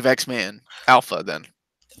Age of X-Man Alpha then?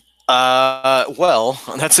 Well,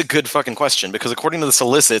 that's a good fucking question, because according to the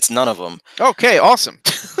solicits, none of them. Okay, awesome.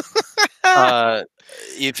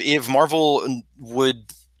 If Marvel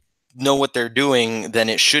would know what they're doing, then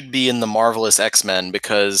it should be in the Marvelous X-Men,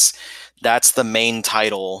 because that's the main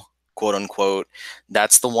title, quote unquote.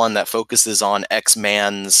 That's the one that focuses on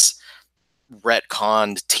X-Man's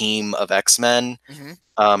retconned team of X-Men.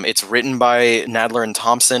 Mm-hmm. It's written by Nadler and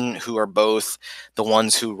Thompson, who are both the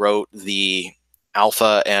ones who wrote the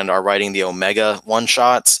Alpha and are writing the Omega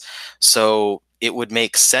one-shots. So it would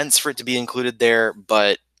make sense for it to be included there,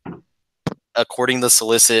 but according to the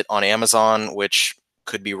solicit on Amazon, which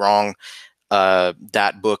could be wrong,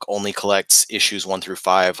 that book only collects issues 1 through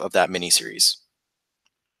 5 of that miniseries.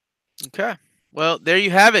 Okay. Well, there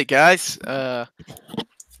you have it, guys.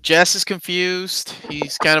 Jess is confused.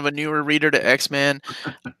 He's kind of a newer reader to X-Men.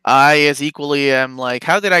 I, as equally, am like,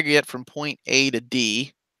 how did I get from point A to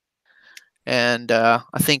D? And I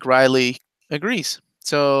think Ryley agrees.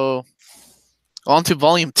 So, on to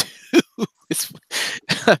volume 2.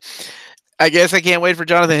 I guess I can't wait for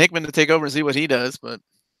Jonathan Hickman to take over and see what he does, but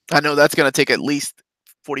I know that's going to take at least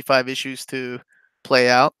 45 issues to play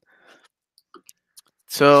out.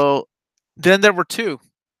 So, then there were 2.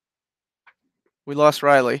 We lost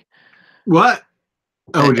Ryley. What?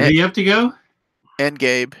 Oh, did he have to go? And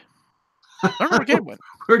Gabe. I don't know where Gabe went.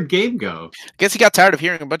 Where'd, Where'd Gabe go? I guess he got tired of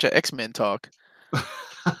hearing a bunch of X-Men talk.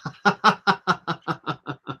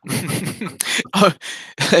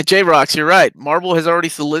 J-Rocks, you're right. Marvel has already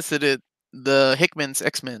solicited the Hickman's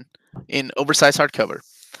X-Men in oversized hardcover.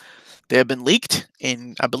 They have been leaked,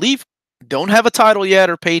 and I believe don't have a title yet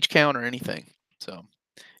or page count or anything. So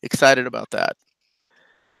excited about that.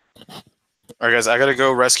 All right, guys, I gotta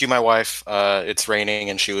go rescue my wife. It's raining,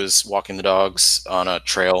 and she was walking the dogs on a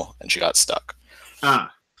trail, and she got stuck.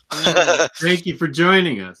 Thank you for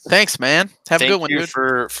joining us. Thanks, man. Have a good one, Thank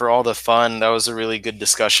you for all the fun. That was a really good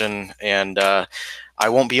discussion, and I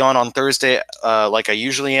won't be on Thursday like I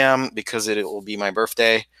usually am because it will be my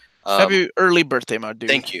birthday. Happy early birthday, my dude.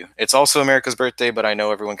 Thank you. It's also America's birthday, but I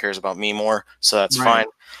know everyone cares about me more, so that's fine.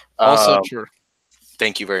 Also true.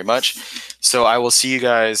 Thank you very much. So I will see you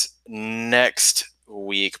guys next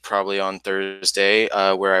week, probably on Thursday,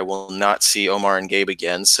 where I will not see Omar and Gabe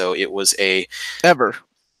again. So it was I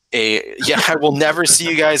will never see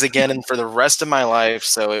you guys again and for the rest of my life.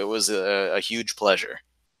 So it was a huge pleasure.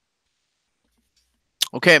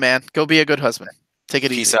 Okay, man. Go be a good husband. Take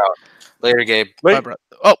it easy. Peace out. Later, Gabe. Bye, bro.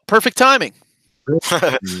 Oh, perfect timing.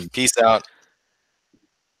 Peace out.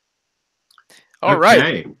 All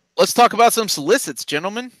right. Let's talk about some solicits,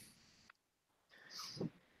 gentlemen.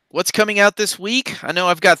 What's coming out this week? I know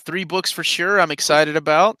I've got 3 books for sure I'm excited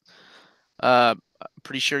about. I'm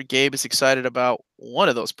pretty sure Gabe is excited about one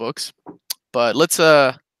of those books. But let's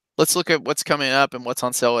look at what's coming up and what's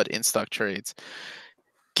on sale at In Stock Trades.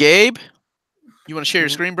 Gabe, you want to share your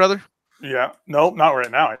screen, brother? Yeah. Nope, not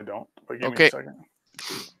right now. I don't. But give me a second.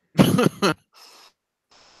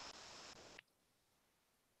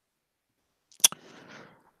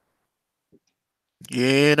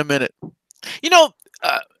 In a minute. You know,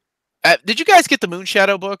 did you guys get the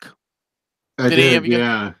Moonshadow book? I did,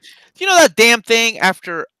 yeah. You know that damn thing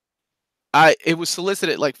after it was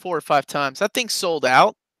solicited like 4 or 5 times. That thing sold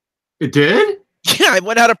out. It did? Yeah, it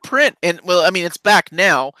went out of print. And, well, I mean, it's back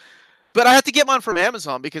now. But I had to get mine from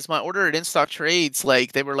Amazon because my order at In Stock Trades,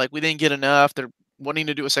 like, they were like, we didn't get enough. They're wanting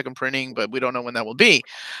to do a second printing, but we don't know when that will be.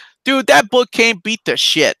 Dude, that book came beat the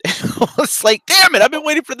shit. I was like, damn it, I've been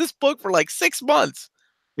waiting for this book for like 6 months.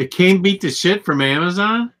 It came beat the shit from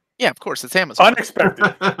Amazon? Yeah, of course, it's Amazon.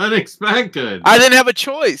 Unexpected. Unexpected. I didn't have a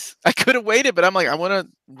choice. I could have waited, but I'm like, I want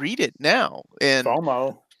to read it now. And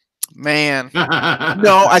FOMO. Man.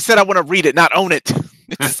 No, I said I want to read it, not own it.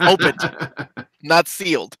 It's opened, not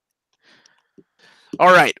sealed.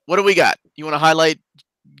 All right, what do we got? You want to highlight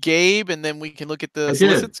Gabe, and then we can look at the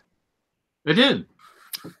solicits? I did.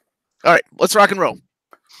 All right, let's rock and roll.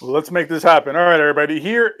 Well, let's make this happen. All right, everybody.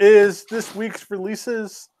 Here is this week's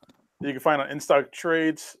releases you can find on In Stock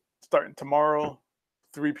Trades starting tomorrow,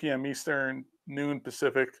 3 p.m. Eastern, noon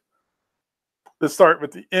Pacific. Let's start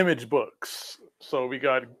with the image books. So we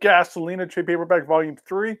got Gasolina Trade Paperback Volume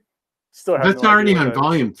 3. Still have That's already on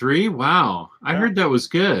Volume 3? Wow. I heard that was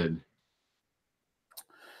good.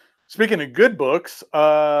 Speaking of good books,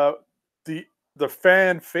 the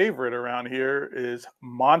fan favorite around here is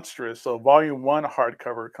Monstrous. So Volume 1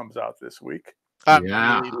 hardcover comes out this week. I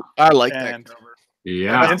like that cover.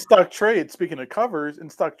 Yeah. In Stock Trades, speaking of covers, In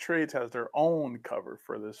Stock Trades has their own cover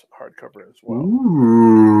for this hardcover as well.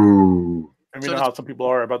 Ooh. And we know how some people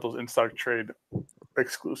are about those In Stock Trade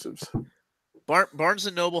exclusives.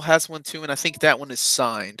 Barnes & Noble has one too, and I think that one is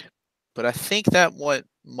signed. But I think that one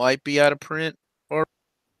might be out of print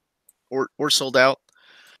or sold out.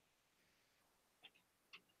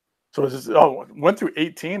 So is this, 1 through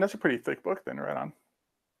 18? That's a pretty thick book then, right on.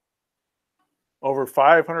 Over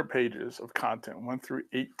 500 pages of content, 1 through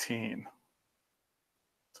 18.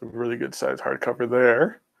 It's a really good size hardcover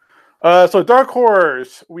there. So Dark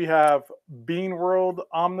Horse, we have Bean World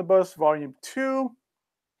Omnibus Volume 2.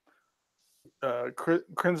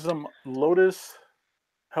 Crimson Lotus,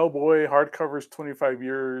 Hellboy hardcovers, 25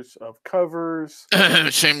 years of covers.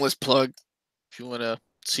 Shameless plug. If you want to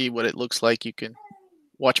see what it looks like, you can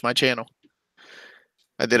watch my channel.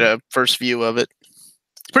 I did a first view of it.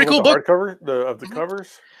 It's pretty cool book. Hardcover of the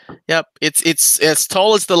covers. Yep, it's as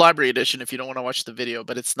tall as the library edition if you don't want to watch the video,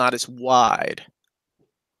 but it's not as wide.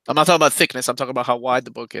 I'm not talking about thickness. I'm talking about how wide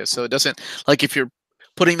the book is. So it doesn't, like, if you're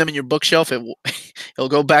putting them in your bookshelf, it'll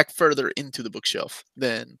go back further into the bookshelf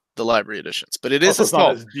than the library editions. But it is also, it's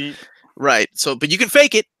not as deep. Right. So, but you can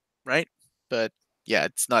fake it, right? But yeah,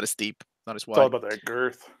 it's not as deep, not as wide. It's all about that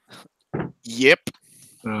girth. Yep.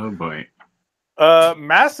 Oh boy.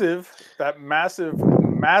 Massive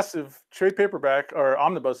trade paperback, or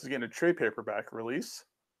Omnibus is getting a trade paperback release.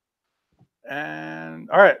 And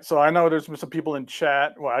all right, so I know there's been some people in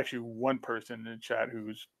chat. Well, actually, one person in chat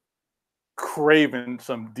who's craving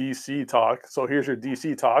some DC talk. So here's your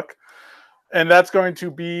DC talk, and that's going to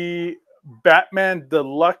be Batman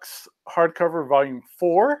Deluxe hardcover Volume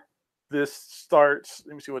 4. this starts.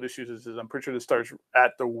 Let me see what issue this is. I'm pretty sure this starts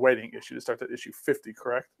at the wedding issue. This starts at issue 50,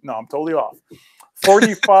 correct? No, I'm totally off.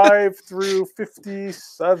 45 through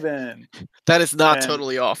 57. That is not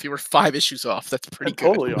totally off. You were 5 issues off. That's pretty good.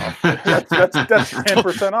 Totally off. That's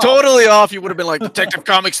 10% off. Totally off. You would have been like Detective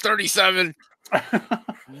Comics 37.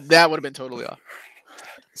 That would have been totally off.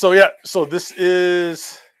 So yeah, so this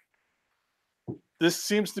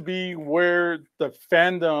seems to be where the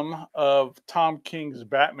fandom of Tom King's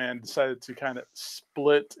Batman decided to kind of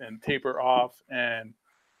split and taper off, and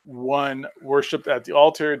one worshipped at the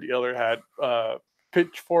altar, the other had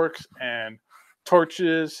pitchforks and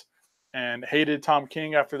torches and hated Tom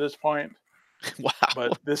King after this point. Wow.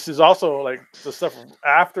 But this is also like the stuff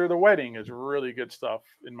after the wedding is really good stuff,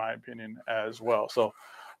 in my opinion, as well. So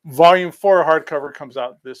Volume 4 hardcover comes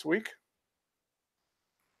out this week.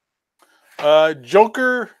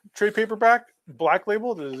 Joker trade paperback, Black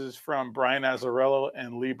Label. This is from Brian Azzarello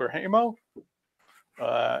and Lee Berhamo.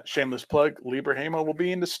 Shameless plug, Lee Berhamo will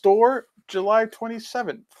be in the store July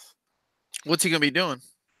 27th. What's he going to be doing?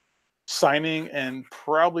 Signing and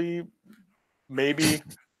probably, maybe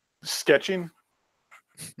sketching.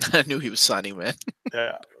 I knew he was signing, man.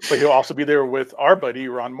 Yeah, but he'll also be there with our buddy,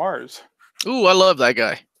 Ron Mars. Ooh, I love that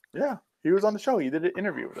guy. Yeah, he was on the show. He did an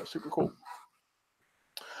interview with us. Super cool.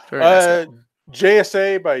 Very nice.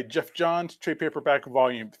 JSA by Jeff Johns, trade paperback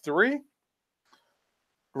volume 3.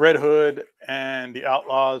 Red Hood and the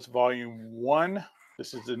Outlaws volume 1.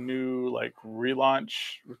 This is the new like relaunch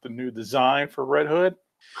with the new design for Red Hood.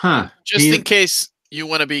 Huh. Just in case you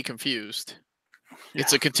want to be confused. Yeah.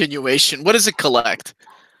 It's a continuation. What does it collect?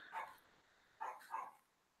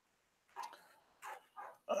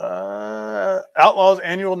 Outlaws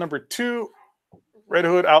Annual number 2. Red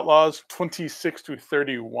Hood Outlaws 26 through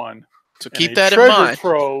 31. So keep that in mind.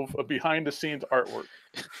 Trove of behind-the-scenes artwork.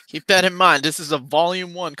 Keep that in mind. This is a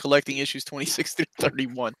volume 1 collecting issues 26 through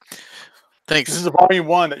 31. Thanks. This is a volume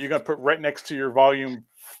 1 that you're going to put right next to your volume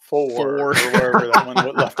 4 or wherever that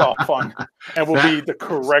one left off on, and will be the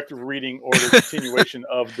correct reading order continuation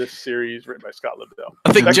of this series written by Scott Lobdell.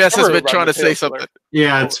 I think Jess has been trying to say something.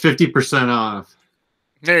 Yeah, it's 50% off.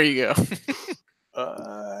 There you go.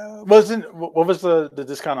 What was the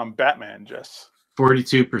discount on Batman, Jess?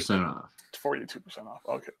 42% off. 42% off.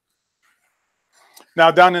 Okay.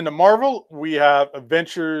 Now down into Marvel, we have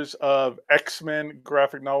Adventures of X-Men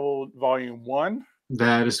graphic novel volume 1.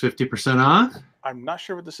 That is 50% off. I'm not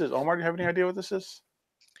sure what this is. Omar, do you have any idea what this is?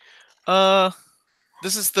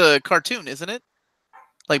 This is the cartoon, isn't it?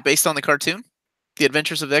 Like based on the cartoon, The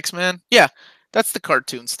Adventures of X-Men. Yeah, that's the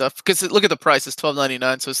cartoon stuff. Because look at the price; it's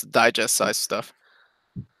 $12.99, so it's the digest size stuff.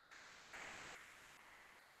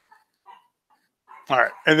 All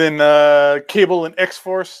right, and then Cable and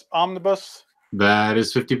X-Force Omnibus. That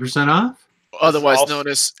is 50% off. Otherwise known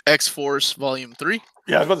as X-Force Volume 3.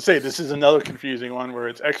 Yeah, I was about to say, this is another confusing one where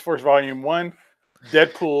it's X-Force Volume 1,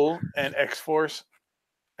 Deadpool and X-Force,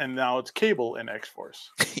 and now it's Cable and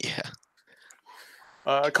X-Force.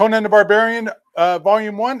 Yeah. Conan the Barbarian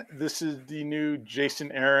Volume 1. This is the new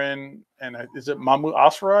Jason Aaron, and is it Mahmoud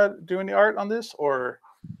Asra doing the art on this? Or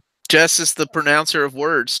Jess is the pronouncer of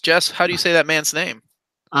words. Jess, how do you say that man's name?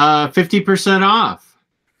 50% off.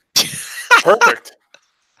 Perfect.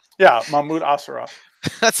 Yeah, Mahmoud Asra.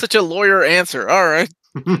 That's such a lawyer answer. All right.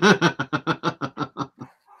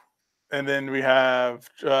 And then we have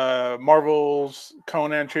Marvel's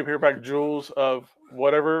Conan trade paperback Jewels of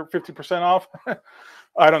whatever, 50% off.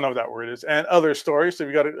 I don't know what that word is. And other stories. So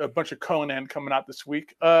we got a bunch of Conan coming out this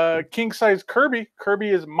week. King size Kirby. Kirby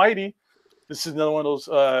is Mighty. This is another one of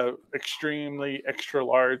those extremely extra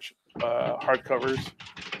large hardcovers.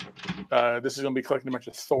 This is going to be collecting a bunch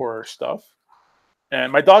of Thor stuff.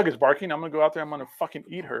 And my dog is barking. I'm going to go out there. I'm going to fucking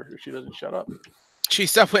eat her if she doesn't shut up.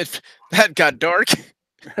 Jeez, that got dark.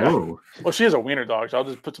 Oh. Well, she is a wiener dog, so I'll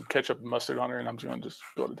just put some ketchup and mustard on her, and I'm just going to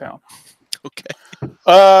go to town. Okay.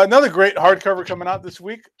 Another great hardcover coming out this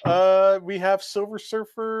week. We have Silver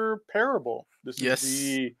Surfer Parable. This is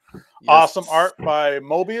the awesome art by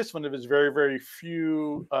Mobius, one of his very, very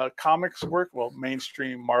few comics work, well,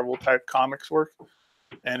 mainstream Marvel-type comics work.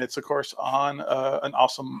 And it's, of course, on an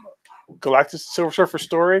awesome Galactus Silver Surfer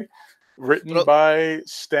story written by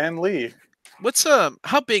Stan Lee. What's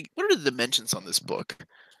how big? What are the dimensions on this book?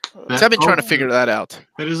 I've been trying to figure that out.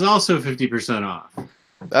 That is also 50% off.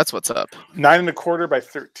 That's what's up. 9 1/4 by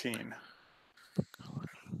 13.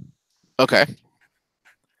 Okay.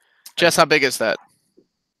 Jess, how big is that?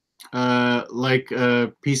 Like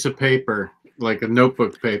a piece of paper, like a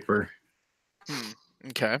notebook paper.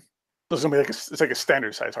 Okay. It's gonna be it's like a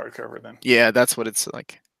standard size hardcover then. Yeah, that's what it's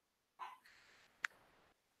like.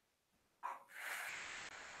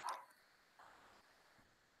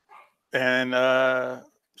 And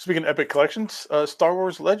speaking of epic collections, Star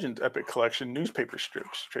Wars Legends Epic Collection newspaper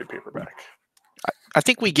strips, trade paperback. I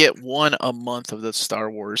think we get one a month of the Star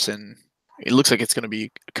Wars, and it looks like it's going to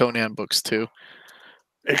be Conan books too.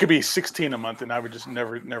 It could be 16 a month, and I would just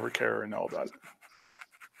never care or know about it.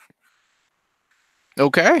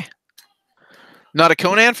 Okay. Not a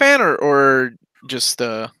Conan fan, or just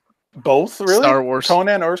both, really? Star Wars,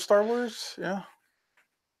 Conan or Star Wars, yeah.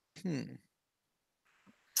 And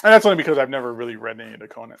that's only because I've never really read any of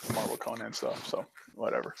the Marvel Conan stuff, so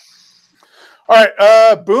whatever. All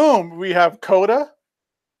right, boom. We have Coda,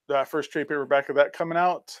 the first trade paperback of that coming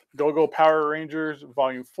out. Go-Go Power Rangers,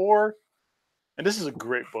 Volume 4. And this is a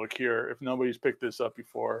great book here, if nobody's picked this up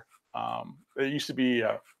before. It used to be,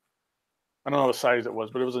 I don't know what size it was,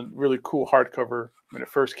 but it was a really cool hardcover when it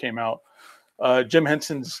first came out. Jim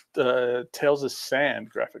Henson's Tales of Sand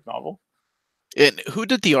graphic novel. And who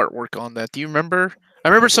did the artwork on that? Do you remember? I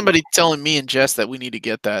remember somebody telling me and Jess that we need to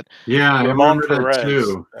get that. Yeah, I remember that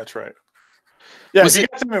too. That's right. Yeah, if you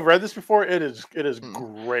guys haven't read this before, it is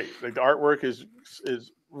great. Like the artwork is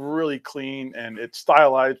really clean and it's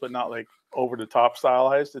stylized, but not like over the top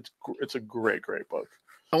stylized. It's a great book.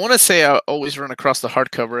 I want to say I always run across the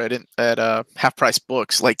hardcover at Half Price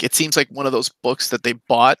Books. Like it seems like one of those books that they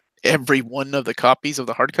bought every one of the copies of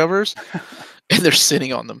the hardcovers, and they're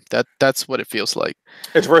sitting on them. That's what it feels like.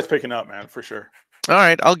 It's worth picking up, man, for sure. All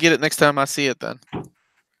right, I'll get it next time I see it then.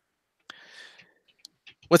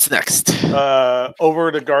 What's next?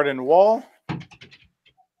 Over the Garden Wall.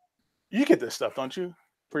 You get this stuff, don't you?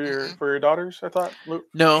 For your daughters, I thought. Luke?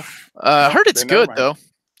 No. I heard it's good though.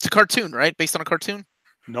 It's a cartoon, right? Based on a cartoon?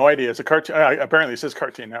 No idea. It's a cartoon. Apparently it says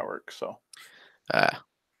Cartoon Network, so.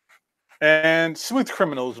 And Smooth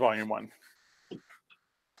Criminals Volume 1.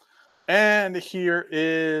 And here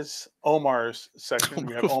is Omar's section.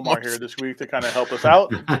 We have Omar here this week to kind of help us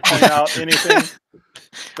out, point out anything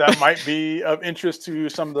that might be of interest to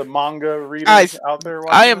some of the manga readers out there.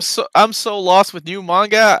 I'm so lost with new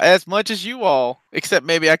manga as much as you all, except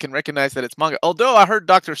maybe I can recognize that it's manga. Although I heard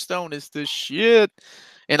Dr. Stone is the shit,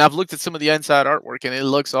 and I've looked at some of the inside artwork and it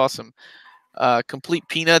looks awesome. Complete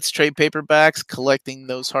Peanuts trade paperbacks, collecting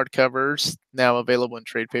those hardcovers, now available in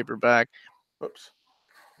trade paperback. Oops.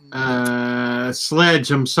 Sledge,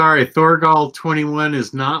 I'm sorry, Thorgal 21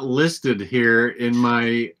 is not listed here in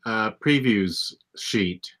my previews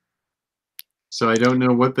sheet, so I don't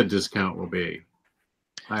know what the discount will be.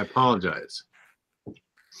 I apologize.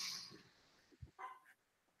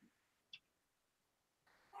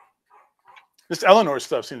 This Eleanor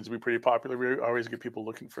stuff seems to be pretty popular. We always get people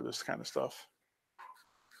looking for this kind of stuff.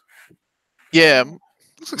 Yeah.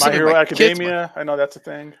 My Hero Academia, I know that's a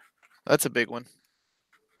thing. That's a big one.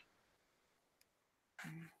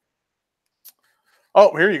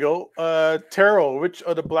 Oh, here you go. Tarot, Witch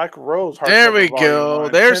of the Black Rose. There we go.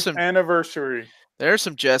 There's some anniversary. There's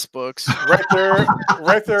some Jess books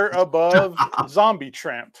right there above Zombie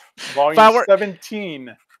Tramp, volume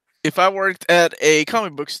 17. If I worked at a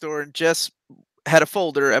comic book store and Jess had a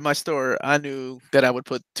folder at my store, I knew that I would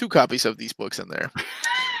put 2 copies of these books in there.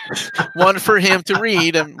 One for him to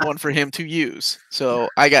read and one for him to use. So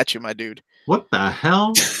I got you, my dude. What the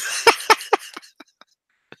hell?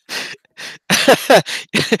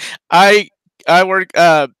 I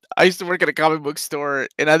used to work at a comic book store,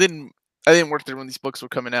 and I didn't work there when these books were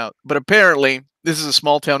coming out. But apparently, this is a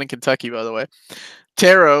small town in Kentucky, by the way.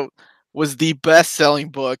 Tarot was the best-selling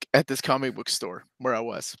book at this comic book store where I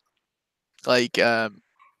was, like where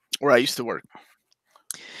I used to work.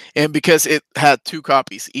 And because it had 2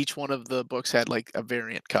 copies, each one of the books had like a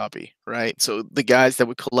variant copy, right? So the guys that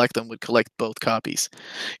would collect them would collect both copies.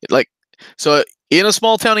 So in a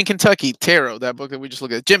small town in Kentucky, Tarot, that book that we just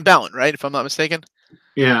looked at, Jim Ballin, right? If I'm not mistaken.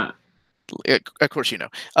 Yeah. Of course you know.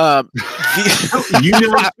 You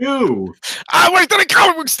know too. I worked at a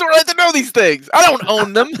comic book store. I have to know these things. I don't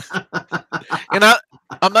own them. And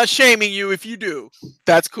I'm not shaming you if you do.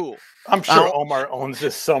 That's cool. I'm sure Omar owns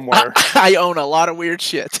this somewhere. I own a lot of weird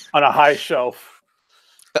shit. On a high shelf.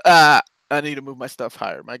 I need to move my stuff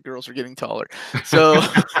higher. My girls are getting taller. So,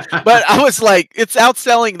 but I was like, it's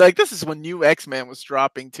outselling. Like, this is when new X-Men was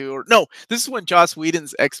dropping too. Or no, this is when Joss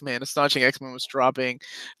Whedon's X-Men, Astonishing X-Men was dropping.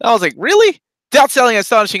 And I was like, really? It's outselling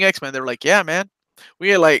Astonishing X-Men. They were like, yeah, man. We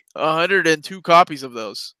had like 102 copies of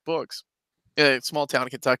those books. Yeah, small town in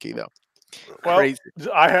Kentucky, though. Well, crazy.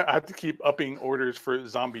 I have to keep upping orders for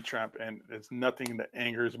Zombie Tramp, and it's nothing that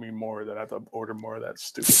angers me more that I have to order more of that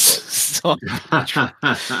stupid book.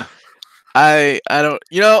 I don't,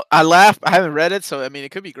 I laugh. I haven't read it, so I mean,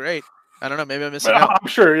 it could be great. I don't know. Maybe I'm missing out. I'm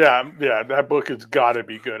sure. Yeah, that book has got to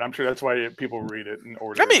be good. I'm sure that's why people read it and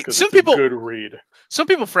order. I mean, it, 'cause some it's a people good read. Some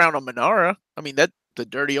people frown on Manara. I mean, that the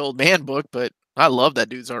dirty old man book, but I love that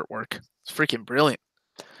dude's artwork. It's freaking brilliant.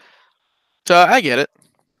 So I get it.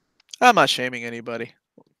 I'm not shaming anybody.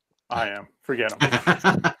 I am. Forget him.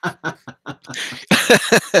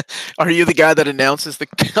 Are you the guy that announces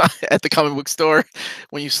at the comic book store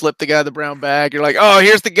when you slip the guy the brown bag? You're like, oh,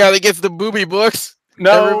 here's the guy that gets the booby books.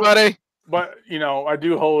 No, everybody. But I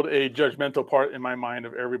do hold a judgmental part in my mind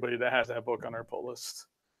of everybody that has that book on their pull list.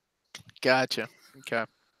 Gotcha. Okay.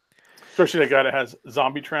 Especially that guy that has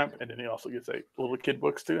Zombie Tramp, and then he also gets little kid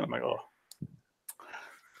books too. And I'm like, oh,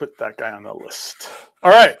 put that guy on the list.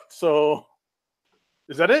 All right. So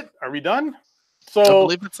is that it? Are we done? So I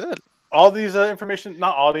believe that's it. All these information,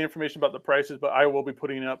 not all the information about the prices, but I will be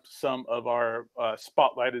putting up some of our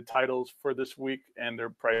spotlighted titles for this week and their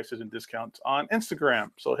prices and discounts on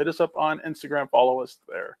Instagram. So hit us up on Instagram, follow us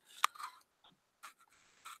there.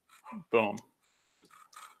 Boom.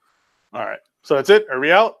 All right. So that's it. Are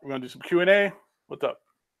we out? We're going to do some Q&A. What's up?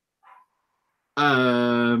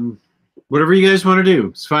 Whatever you guys want to do.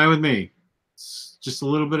 It's fine with me. It's just a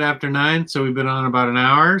little bit after 9, so we've been on about an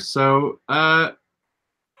hour. So, I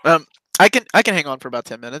can hang on for about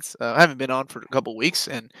 10 minutes. I haven't been on for a couple weeks,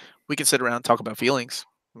 and we can sit around and talk about feelings.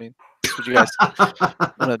 I mean, would you guys want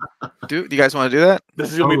to do? Do you guys want to do that?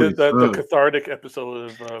 This is gonna be the cathartic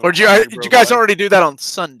episode of. Or did you guys already do that on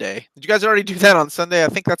Sunday? Did you guys already do that on Sunday? I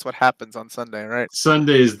think that's what happens on Sunday, right?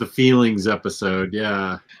 Sunday is the feelings episode.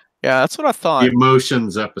 Yeah. Yeah, that's what I thought. The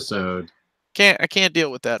emotions episode. I can't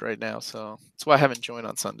deal with that right now, so that's why I haven't joined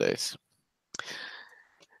on Sundays.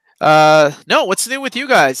 No, what's new with you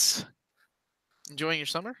guys? Enjoying your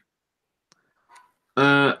summer?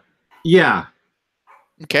 Yeah.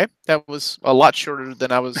 Okay, that was a lot shorter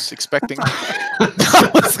than I was expecting.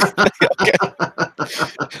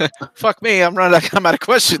 Fuck me, I'm out of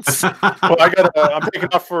questions. Well, I'm taking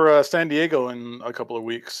off for San Diego in a couple of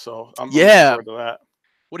weeks, so I'm looking forward to that.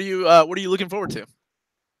 What are you looking forward to?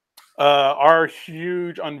 Our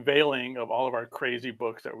huge unveiling of all of our crazy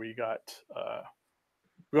books that we got.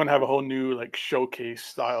 We're gonna have a whole new showcase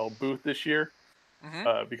style booth this year.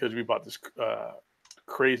 Because we bought this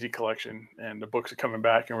crazy collection, and the books are coming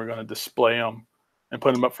back, and we're going to display them and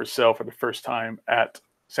put them up for sale for the first time at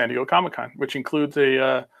San Diego Comic-Con, which includes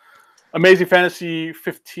a Amazing Fantasy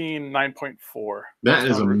 15 9.4. That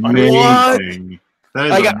is amazing. What?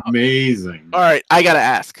 That is amazing. All right, I got to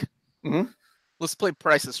ask. Mm-hmm. Let's play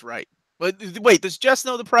Price is Right. But wait, does Jess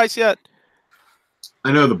know the price yet?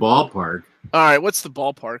 I know the ballpark. All right, what's the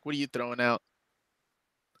ballpark? What are you throwing out?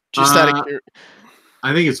 Just out of curiosity.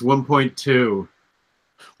 I think it's 1.2.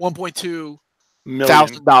 $1.2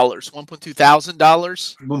 thousand. $1.2 thousand.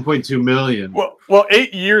 $1.2 million. Well,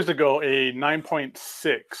 8 years ago, a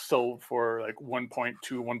 9.6 sold for 1.2,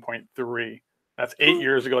 1.3. That's 8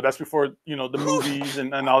 years ago. That's before the movies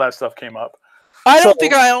and all that stuff came up. I don't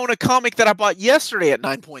think I own a comic that I bought yesterday at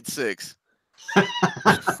 9.6.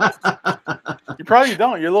 You probably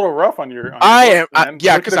don't. You're a little rough on your. I am.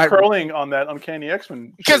 Yeah, because I'm curling on that Uncanny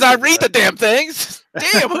X-Men. Because I read the damn things.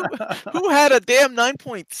 Damn, who had a damn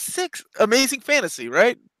 9.6 Amazing Fantasy,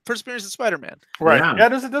 right? First appearance of Spider-Man. Right. Yeah.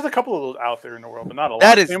 There's a couple of those out there in the world, but not a lot.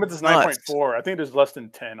 That is same with this 9.4. I think there's less than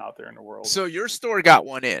 10 out there in the world. So your store got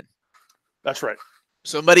one in. That's right.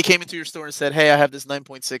 Somebody came into your store and said, "Hey, I have this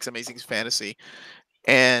 9.6 Amazing Fantasy,"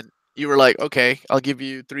 and you were like, "Okay, I'll give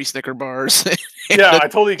you 3 Snicker bars." Yeah, I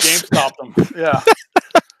totally GameStopped them. Yeah.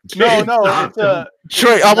 No.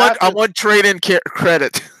 I want trade-in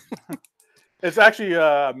credit. It's actually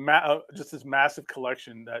just this massive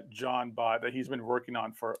collection that John bought that he's been working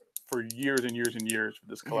on for years and years and years with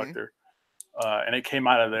this collector. And it came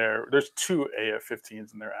out of there. There's 2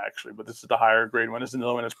 AF-15s in there actually, but this is the higher grade one. This is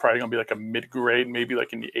another one that's probably gonna be like a mid-grade, maybe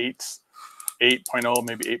like in the 8s, 8.0,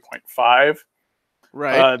 maybe 8.5.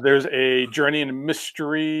 Right. There's a Journey in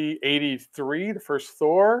Mystery 83, the first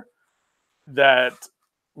Thor, that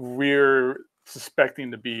we're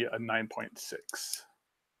suspecting to be a 9.6.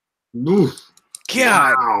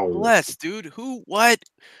 God bless, dude. What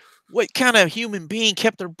kind of human being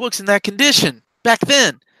kept their books in that condition back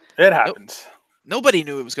then? It happens. Nobody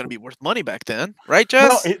knew it was going to be worth money back then, right,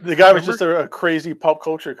 Jess? No, the guy was just a crazy pop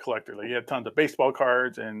culture collector. He had tons of baseball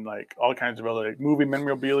cards and all kinds of other movie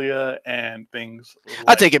memorabilia and things.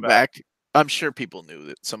 I take it back. I'm sure people knew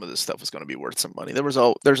that some of this stuff was going to be worth some money. There's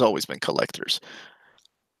always been collectors.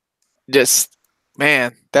 Just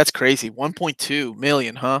man, that's crazy. 1.2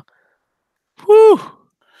 million, huh? Whew.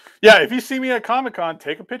 Yeah, if you see me at Comic-Con,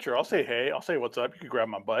 take a picture. I'll say hey. I'll say what's up. You can grab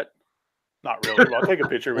my butt. Not really, but I'll take a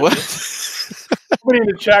picture with you. Somebody in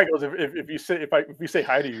the chat goes, if you say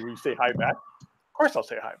hi to you, you say hi back. Of course, I'll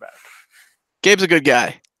say hi back. Gabe's a good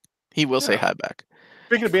guy. He will say hi back.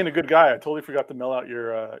 Speaking of being a good guy, I totally forgot to mail out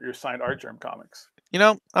your signed Art Germ comics. You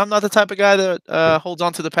know, I'm not the type of guy that holds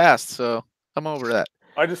on to the past, so I'm over that.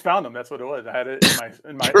 I just found them. That's what it was. I had it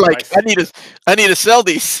in my. You're like, I need to sell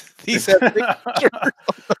these. These have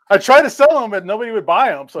I tried to sell them, but nobody would buy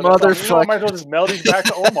them. So I might as well just mail these back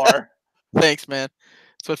to Omar. Thanks, man.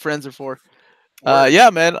 That's what friends are for. Yeah,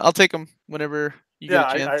 man. I'll take them whenever you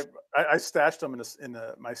get a chance. I stashed them in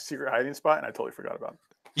my secret hiding spot, and I totally forgot about them.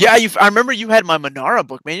 Yeah, I remember you had my Manara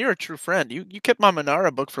book, man. You're a true friend. You kept my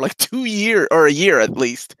Manara book for like 2 years or a year at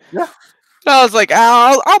least. Yeah. And I was like,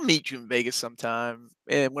 I'll meet you in Vegas sometime,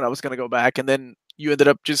 and when I was gonna go back, and then you ended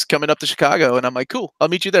up just coming up to Chicago, and I'm like, cool, I'll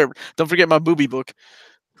meet you there. Don't forget my booby book.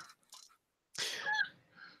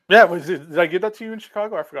 Yeah, did I give that to you in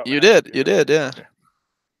Chicago? I forgot. You did, yeah. Okay.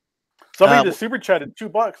 Somebody just super chatted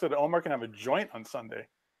 $2 so that Omar can have a joint on Sunday.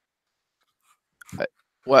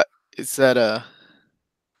 What is that?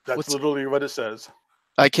 That's literally what it says.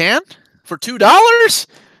 I can? For $2?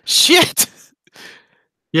 Shit.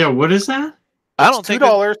 Yeah, what is that? I don't think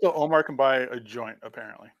 $2 so Omar can buy a joint,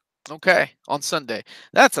 apparently. Okay, on Sunday.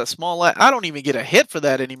 That's a small. I don't even get a hit for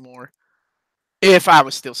that anymore. If I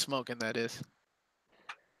was still smoking, that is.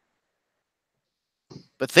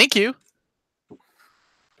 But thank you.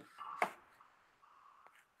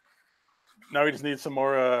 Now we just need some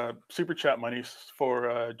more super chat money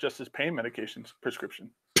for just his pain medications prescription.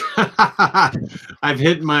 I've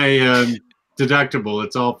hit my deductible.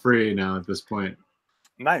 It's all free now at this point.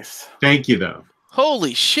 Nice. Thank you, though.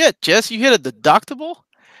 Holy shit, Jess! You hit a deductible?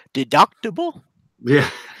 Deductible? Yeah,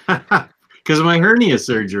 because of my hernia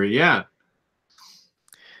surgery. Yeah.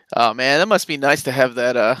 Oh man, that must be nice to have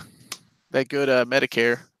that that good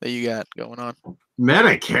Medicare that you got going on.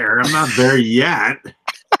 Medicare? I'm not there yet.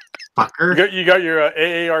 Fucker. You got your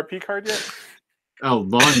AARP card yet? Oh,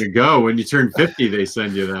 long ago. When you turn 50, they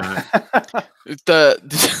send you that.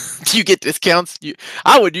 Do you get discounts?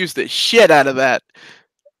 I would use the shit out of that.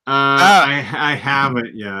 I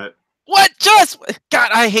haven't yet. What? Just God,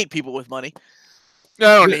 I hate people with money. I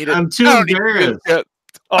don't need it. I'm too embarrassed.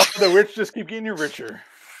 Oh, the rich just keep getting you richer.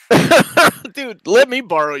 Dude, let me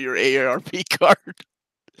borrow your AARP card.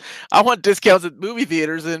 I want discounts at movie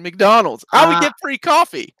theaters and McDonald's. I would get free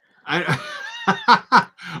coffee. I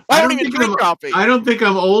don't even drink coffee. I don't think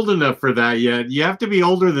I'm old enough for that yet. You have to be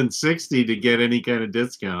older than 60 to get any kind of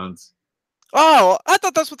discounts. Oh, I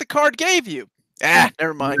thought that's what the card gave you.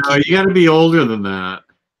 Never mind. No, you got to be older than that.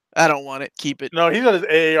 I don't want it. Keep it. No, he's got his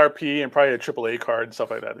AARP and probably a AAA card and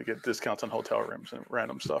stuff like that to get discounts on hotel rooms and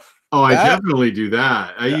random stuff. Oh, I definitely do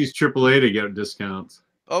that. I use AAA to get discounts.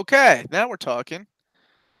 Okay, now we're talking.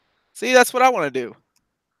 See, that's what I want to do.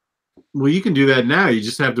 Well, you can do that now. You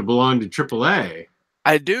just have to belong to AAA.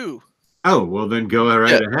 I do. Oh, well, then go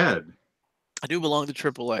right ahead. I do belong to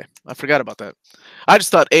AAA. I forgot about that. I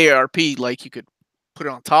just thought AARP, like, you could put it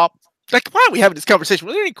on top. Like, why are we having this conversation?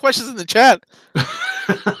 Were there any questions in the chat?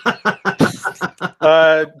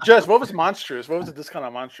 Jess, what was Monstrous? What was the discount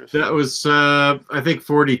on Monstrous? That was, I think,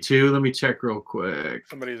 42. Let me check real quick.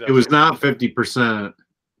 It was not 50%.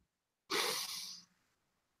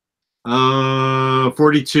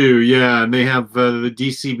 42, yeah, and they have the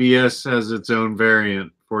DCBS has its own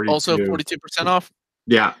variant. 42. Also 42% off.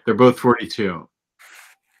 Yeah, they're both 42.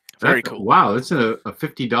 Very cool. Wow, that's a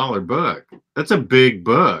 $50 book. That's a big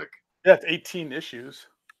book. Yeah, it's 18 issues.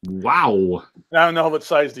 Wow. I don't know what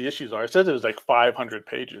size the issues are. It says it was like 500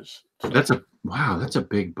 pages. That's a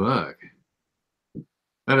big book.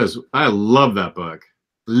 That is. I love that book.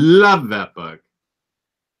 Love that book.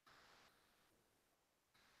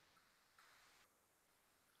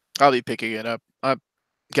 I'll be picking it up. I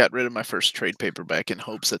got rid of my first trade paperback in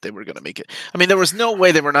hopes that they were going to make it. I mean, there was no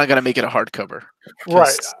way they were not going to make it a hardcover.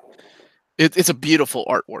 Right. It's a beautiful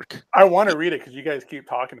artwork. I want to read it because you guys keep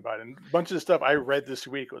talking about it. And a bunch of the stuff I read this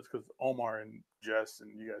week was because Omar and Jess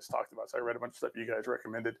and you guys talked about it. So I read a bunch of stuff you guys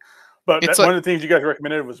recommended. But one of the things you guys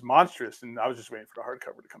recommended was Monstrous, and I was just waiting for the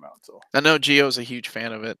hardcover to come out. So I know Gio's a huge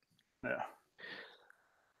fan of it. Yeah.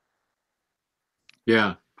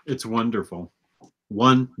 Yeah, it's wonderful.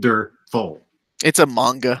 Wonderful. It's a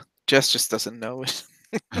manga. Jess just doesn't know it.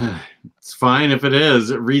 It's fine if it is.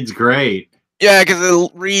 It reads great. Yeah, because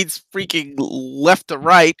it reads freaking left to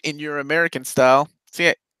right in your American style.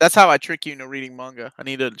 See, that's how I trick you into reading manga. I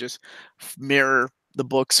need to just mirror the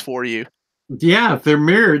books for you. Yeah, if they're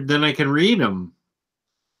mirrored, then I can read them.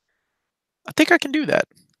 I think I can do that.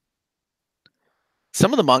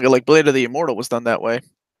 Some of the manga, like Blade of the Immortal, was done that way.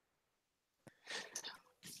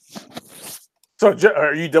 So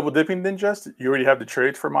are you double dipping then, Jess? You already have the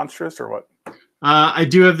trades for Monstrous or what? I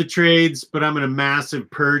do have the trades, but I'm in a massive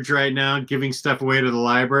purge right now, giving stuff away to the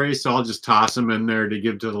library. So I'll just toss them in there to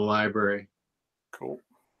give to the library. Cool.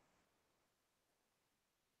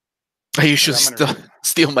 I usually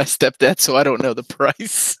steal my stepdad, so I don't know the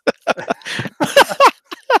price.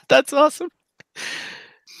 That's awesome.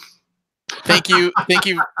 Thank you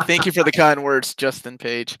for the kind words, Justin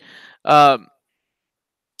Page. Hold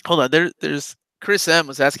on, there's Chris M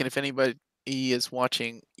was asking if anybody is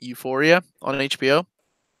watching Euphoria on HBO.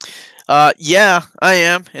 Yeah, I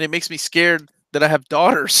am, and it makes me scared that I have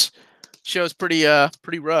daughters. Show's pretty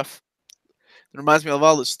rough. It reminds me of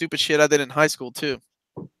all the stupid shit I did in high school too.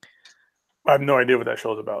 I have no idea what that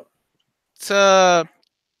show's about. It's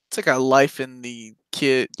like a life in the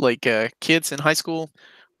kids in high school.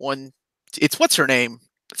 It's what's her name?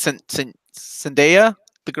 Zendaya,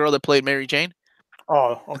 the girl that played Mary Jane.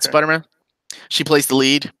 Oh, okay. Spider-Man. She plays the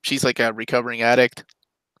lead. She's like a recovering addict.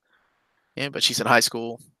 Yeah, but she's in high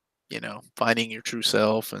school, finding your true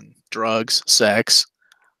self and drugs, sex.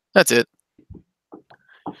 That's it.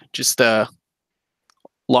 Just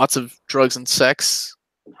lots of drugs and sex.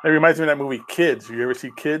 It reminds me of that movie Kids. You ever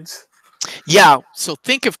see Kids? Yeah, so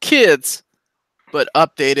think of Kids, but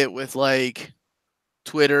update it with like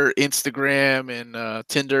Twitter, Instagram, and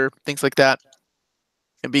Tinder, things like that,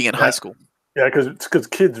 and being in high school. Yeah, because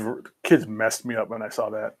kids messed me up when I saw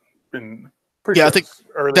that. I think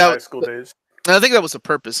early high school days. I think that was the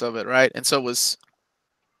purpose of it, right? And so is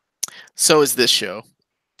this show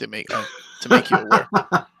to make you aware.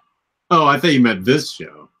 Oh, I thought you meant this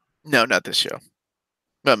show. No, not this show.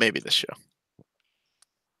 Well, maybe this show.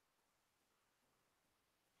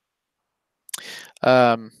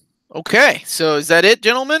 Okay, so is that it,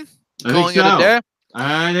 gentlemen?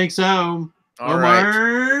 I think so. All Omar,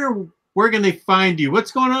 right. Where can they find you?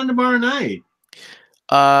 What's going on tomorrow night?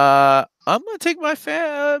 I'm gonna take my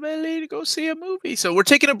family to go see a movie. So we're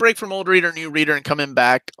taking a break from Old Reader, New Reader, and coming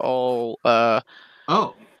back we're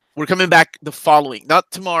coming back the following,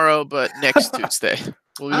 not tomorrow, but next Tuesday.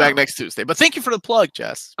 We'll be back next Tuesday. But thank you for the plug,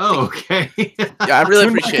 Jess. Oh, okay. Yeah, I really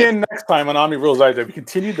appreciate it. Next time on OmniBroslive, we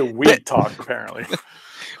continue the weed talk, apparently.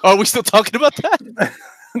 Are we still talking about that?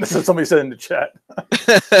 This is somebody said in the chat.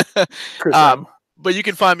 But you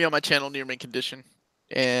can find me on my channel, Near Mint Condition.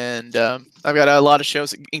 And I've got a lot of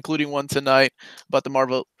shows, including one tonight about the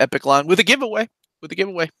Marvel Epic line with a giveaway.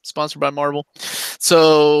 Sponsored by Marvel.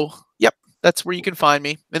 So, yep, that's where you can find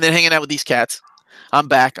me. And then hanging out with these cats. I'm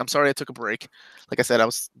back. I'm sorry I took a break. Like I said, I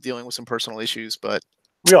was dealing with some personal issues, but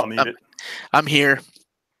we all need it. I'm here.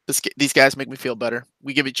 These guys make me feel better.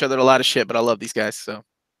 We give each other a lot of shit, but I love these guys. So,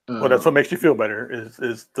 well, that's what makes you feel better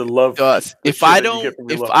is the love. If I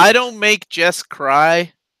don't make Jess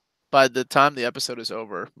cry by the time the episode is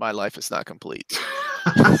over, my life is not complete.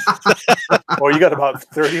 Well, you got about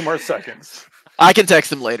 30 more seconds. I can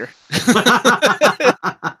text him later. The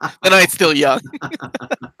night's still young.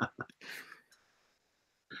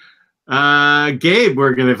 Gabe,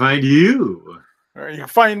 where can I find you? All right, you can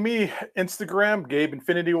find me Instagram, Gabe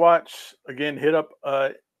Infinity Watch. Again, hit up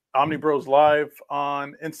OmniBroslive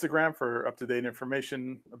on Instagram for up-to-date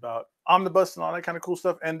information about Omnibus and all that kind of cool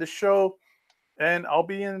stuff and the show. And I'll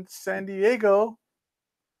be in San Diego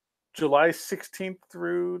July 16th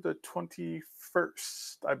through the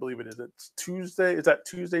 21st, I believe it is. It's Tuesday. Is that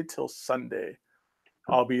Tuesday till Sunday?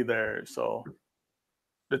 I'll be there. So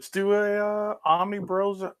let's do a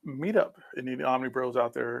OmniBros meetup. Any OmniBros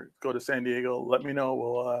out there, go to San Diego. Let me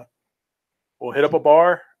know. We'll hit up a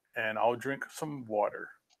bar and I'll drink some water.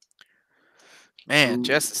 Man,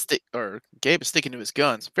 Gabe is sticking to his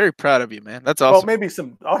guns. Very proud of you, man. That's awesome. Well, maybe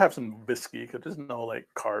I'll have some whiskey because there's no like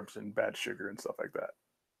carbs and bad sugar and stuff like that.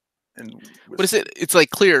 What is it? It's like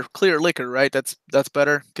clear liquor, right? That's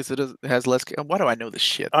better because it has less. Why do I know this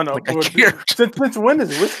shit? I know. Like, since when is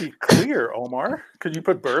whiskey clear, Omar? Could you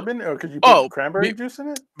put bourbon or could you put cranberry juice in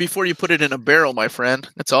it? Before you put it in a barrel, my friend,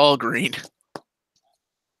 it's all green.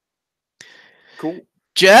 Cool.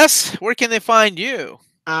 Jess, where can they find you?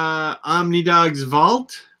 Omnidog's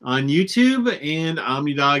Vault on YouTube and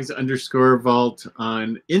Omnidogs_Vault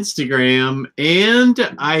on Instagram.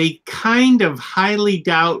 And I kind of highly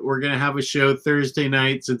doubt we're going to have a show Thursday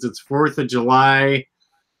night since it's 4th of July.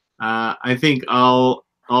 I think all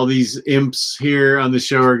these imps here on the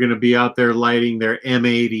show are going to be out there lighting their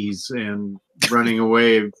M80s and running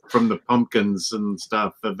away from the pumpkins and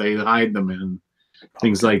stuff that they hide them in.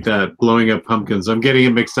 Things like that, blowing up pumpkins. I'm getting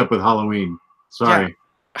it mixed up with Halloween. Sorry. Yeah.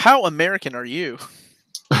 How American are you?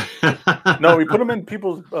 No, we put them in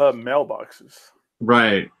people's mailboxes.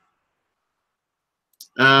 Right.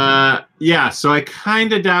 Yeah, so I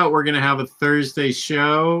kind of doubt we're going to have a Thursday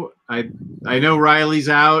show. I know Riley's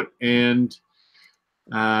out, and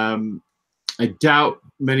I doubt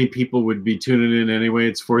many people would be tuning in anyway.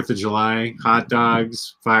 It's 4th of July, hot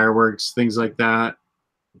dogs, fireworks, things like that.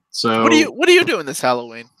 So what are you doing this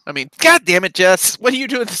Halloween? I mean, God damn it, Jess! What are you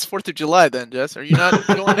doing this 4th of July then, Jess? Are you not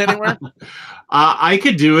going anywhere? I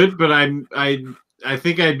could do it, but I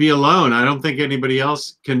think I'd be alone. I don't think anybody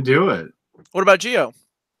else can do it. What about Gio?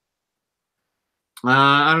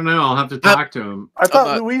 I don't know. I'll have to talk to him. I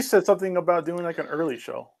thought Luis said something about doing like an early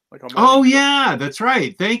show. Like oh, yeah, that's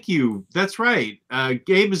right. Thank you. That's right.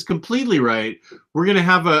 Gabe is completely right. We're going to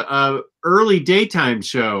have a early daytime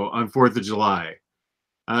show on 4th of July.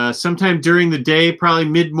 Sometime during the day, probably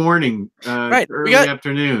mid-morning, Right. early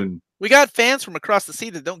afternoon. We got fans from across the sea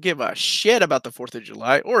that don't give a shit about the 4th of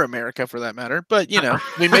July or America for that matter. But, you know,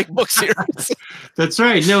 we make books here. That's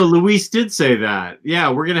right. No, Luis did say that. Yeah,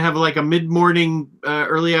 we're going to have like a mid-morning,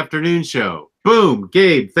 early afternoon show. Boom.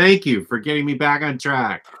 Gabe, thank you for getting me back on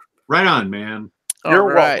track. Right on, man.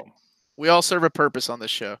 You're welcome. We all serve a purpose on this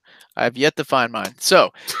show. I have yet to find mine.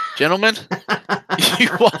 So, gentlemen, you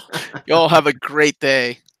all have a great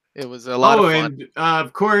day. It was a lot of fun. And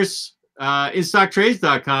of course,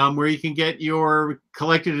 InStockTrades.com, where you can get your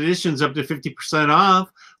collected editions up to 50%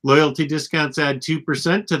 off. Loyalty discounts add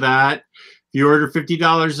 2% to that. If you order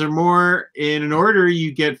 $50 or more in an order,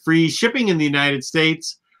 you get free shipping in the United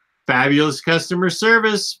States. Fabulous customer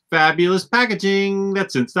service, fabulous packaging.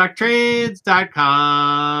 That's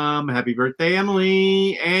InStockTrades.com. Happy birthday,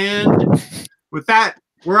 Emily. And with that,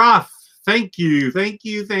 we're off. Thank you, thank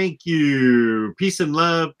you, thank you. Peace and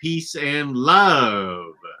love, peace and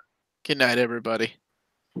love. Good night, everybody.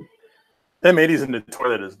 M80s in the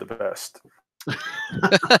toilet is the best.